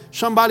glad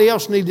somebody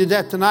else needed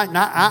that tonight, and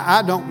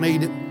I don't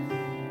need it.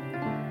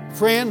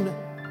 Friend,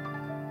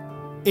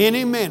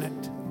 any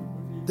minute,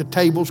 the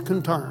tables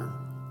can turn.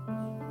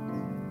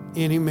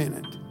 Any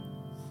minute.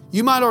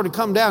 You might ought to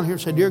come down here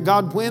and say, dear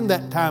God, when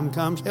that time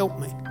comes, help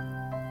me.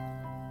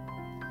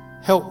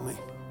 Help me.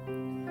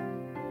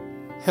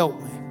 Help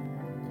me.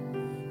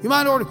 You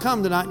might ought to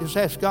come tonight and just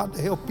ask God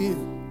to help you.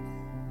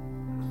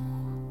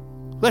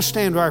 Let's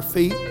stand to our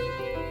feet.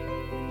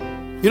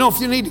 You know,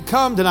 if you need to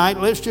come tonight,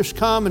 let's just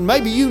come. And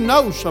maybe you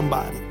know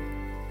somebody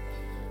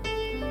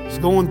that's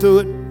going through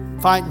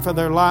it, fighting for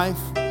their life.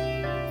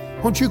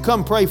 Won't you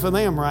come pray for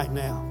them right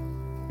now?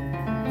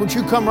 Won't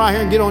you come right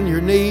here and get on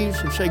your knees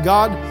and say,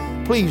 God,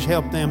 please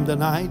help them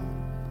tonight.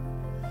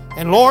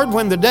 And Lord,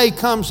 when the day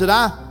comes that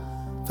I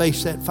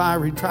face that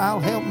fiery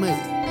trial, help me.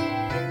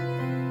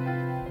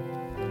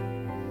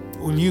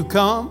 Will you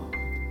come?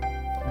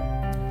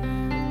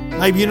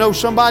 Maybe you know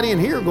somebody in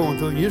here going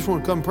through it. You just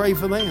want to come pray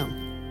for them.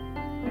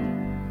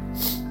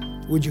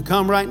 Would you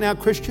come right now,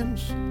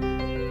 Christians?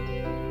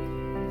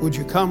 Would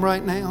you come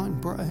right now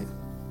and pray?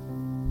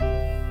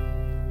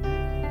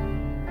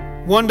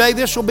 One day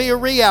this will be a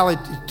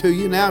reality to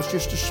you. Now it's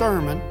just a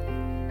sermon.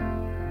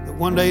 But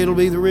one day it'll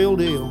be the real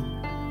deal.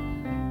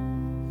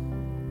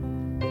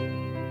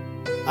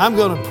 I'm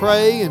going to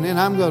pray, and then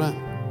I'm going to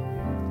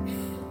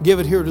give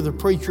it here to the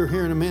preacher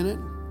here in a minute.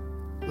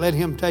 Let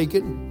him take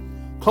it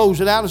and close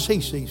it out as he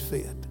sees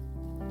fit.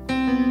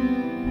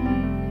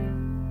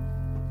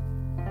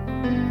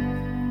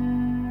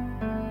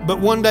 But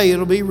one day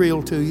it'll be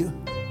real to you.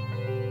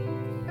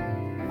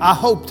 I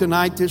hope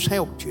tonight this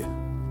helped you.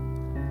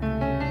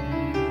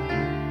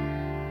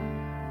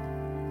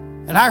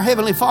 And our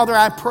Heavenly Father,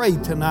 I pray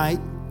tonight,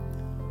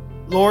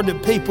 Lord,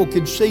 that people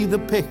could see the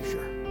picture.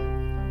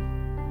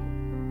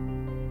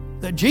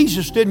 That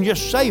Jesus didn't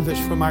just save us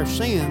from our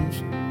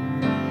sins,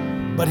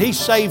 but He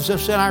saves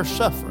us in our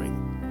suffering.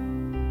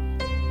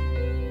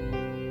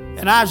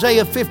 In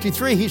Isaiah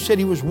 53, He said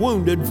He was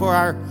wounded for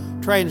our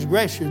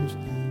transgressions,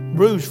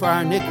 bruised for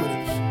our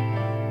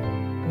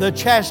iniquities. The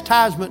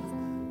chastisement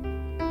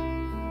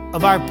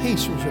of our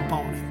peace was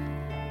upon Him.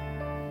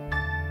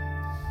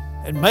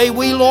 And may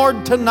we,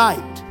 Lord,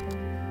 tonight,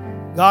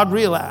 God,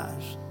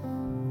 realize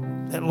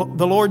that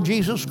the Lord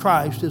Jesus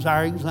Christ is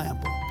our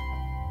example.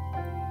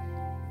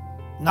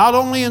 Not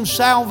only in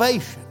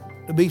salvation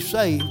to be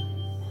saved,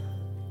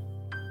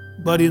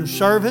 but in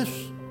service,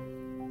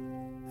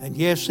 and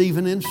yes,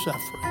 even in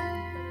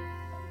suffering.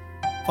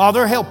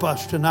 Father, help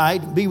us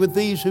tonight. Be with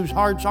these whose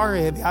hearts are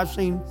heavy. I've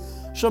seen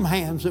some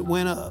hands that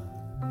went up.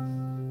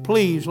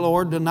 Please,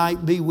 Lord,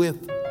 tonight be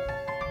with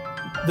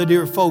the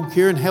dear folk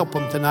here and help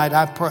them tonight,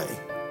 I pray.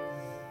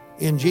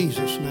 In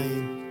Jesus'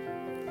 name,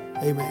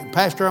 amen.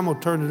 Pastor, I'm going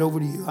to turn it over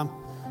to you. I'm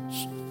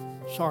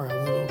sorry I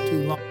went a little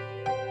too long.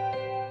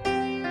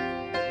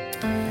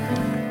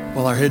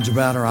 Well, our heads are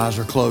bowed, our eyes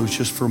are closed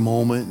just for a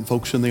moment. And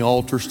folks in the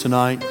altars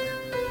tonight,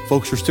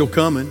 folks are still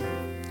coming.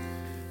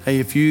 Hey,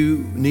 if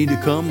you need to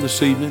come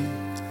this evening,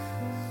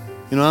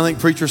 You know, I think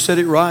preacher said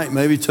it right.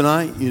 Maybe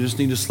tonight you just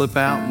need to slip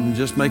out and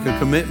just make a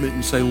commitment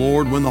and say,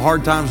 Lord, when the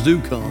hard times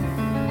do come,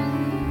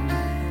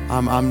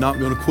 I'm not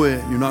going to quit.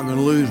 You're not going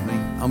to lose me.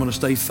 I'm going to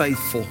stay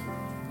faithful.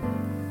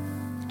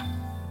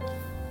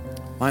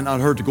 Might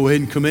not hurt to go ahead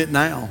and commit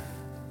now.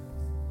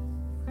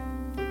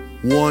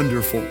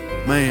 Wonderful,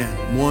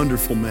 man,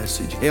 wonderful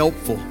message,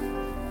 helpful.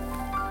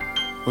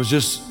 I was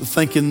just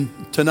thinking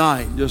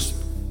tonight, just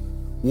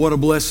what a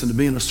blessing to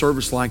be in a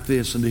service like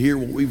this and to hear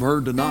what we've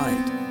heard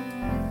tonight.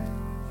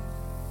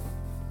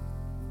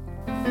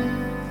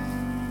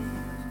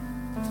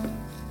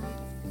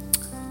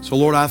 So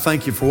Lord, I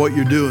thank you for what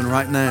you're doing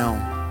right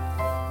now.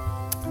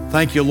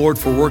 Thank you, Lord,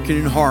 for working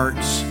in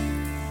hearts.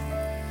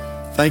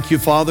 Thank you,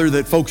 Father,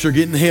 that folks are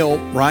getting help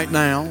right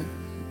now.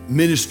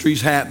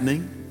 Ministry's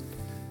happening.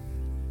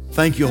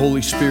 Thank you,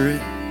 Holy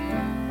Spirit.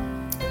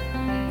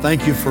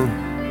 Thank you for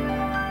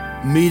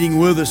meeting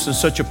with us in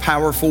such a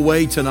powerful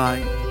way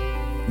tonight.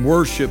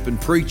 Worship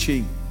and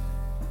preaching.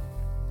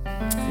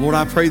 Lord,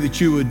 I pray that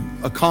you would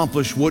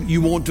accomplish what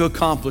you want to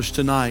accomplish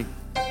tonight.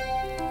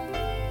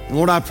 And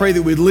Lord, I pray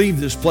that we'd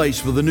leave this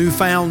place with a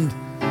newfound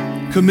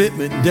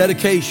commitment,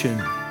 dedication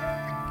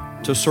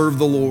to serve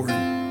the Lord.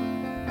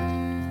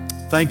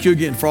 Thank you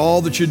again for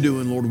all that you're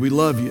doing, Lord. We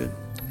love you.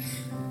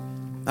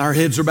 Our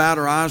heads are bowed,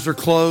 our eyes are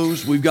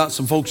closed. We've got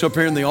some folks up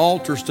here in the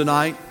altars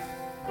tonight.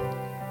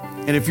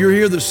 And if you're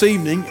here this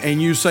evening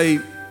and you say,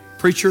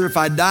 preacher, if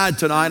I died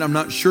tonight, I'm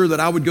not sure that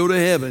I would go to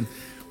heaven.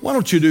 Why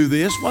don't you do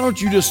this? Why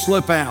don't you just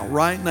slip out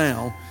right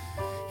now?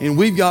 And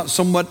we've got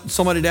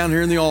somebody down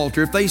here in the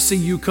altar. If they see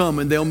you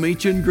coming, they'll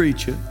meet you and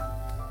greet you.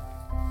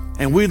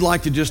 And we'd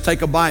like to just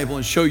take a Bible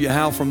and show you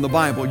how from the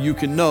Bible you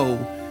can know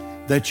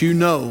that you're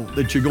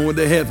going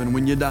to heaven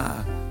when you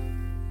die.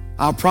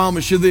 I'll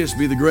promise you this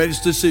will be the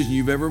greatest decision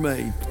you've ever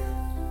made.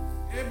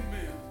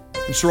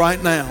 It's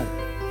right now.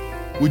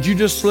 Would you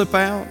just slip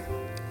out?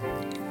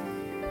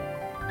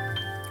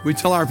 We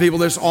tell our people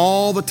this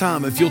all the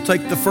time. If you'll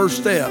take the first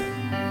step,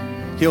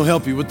 He'll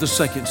help you with the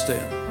second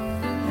step.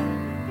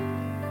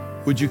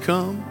 Would you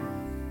come?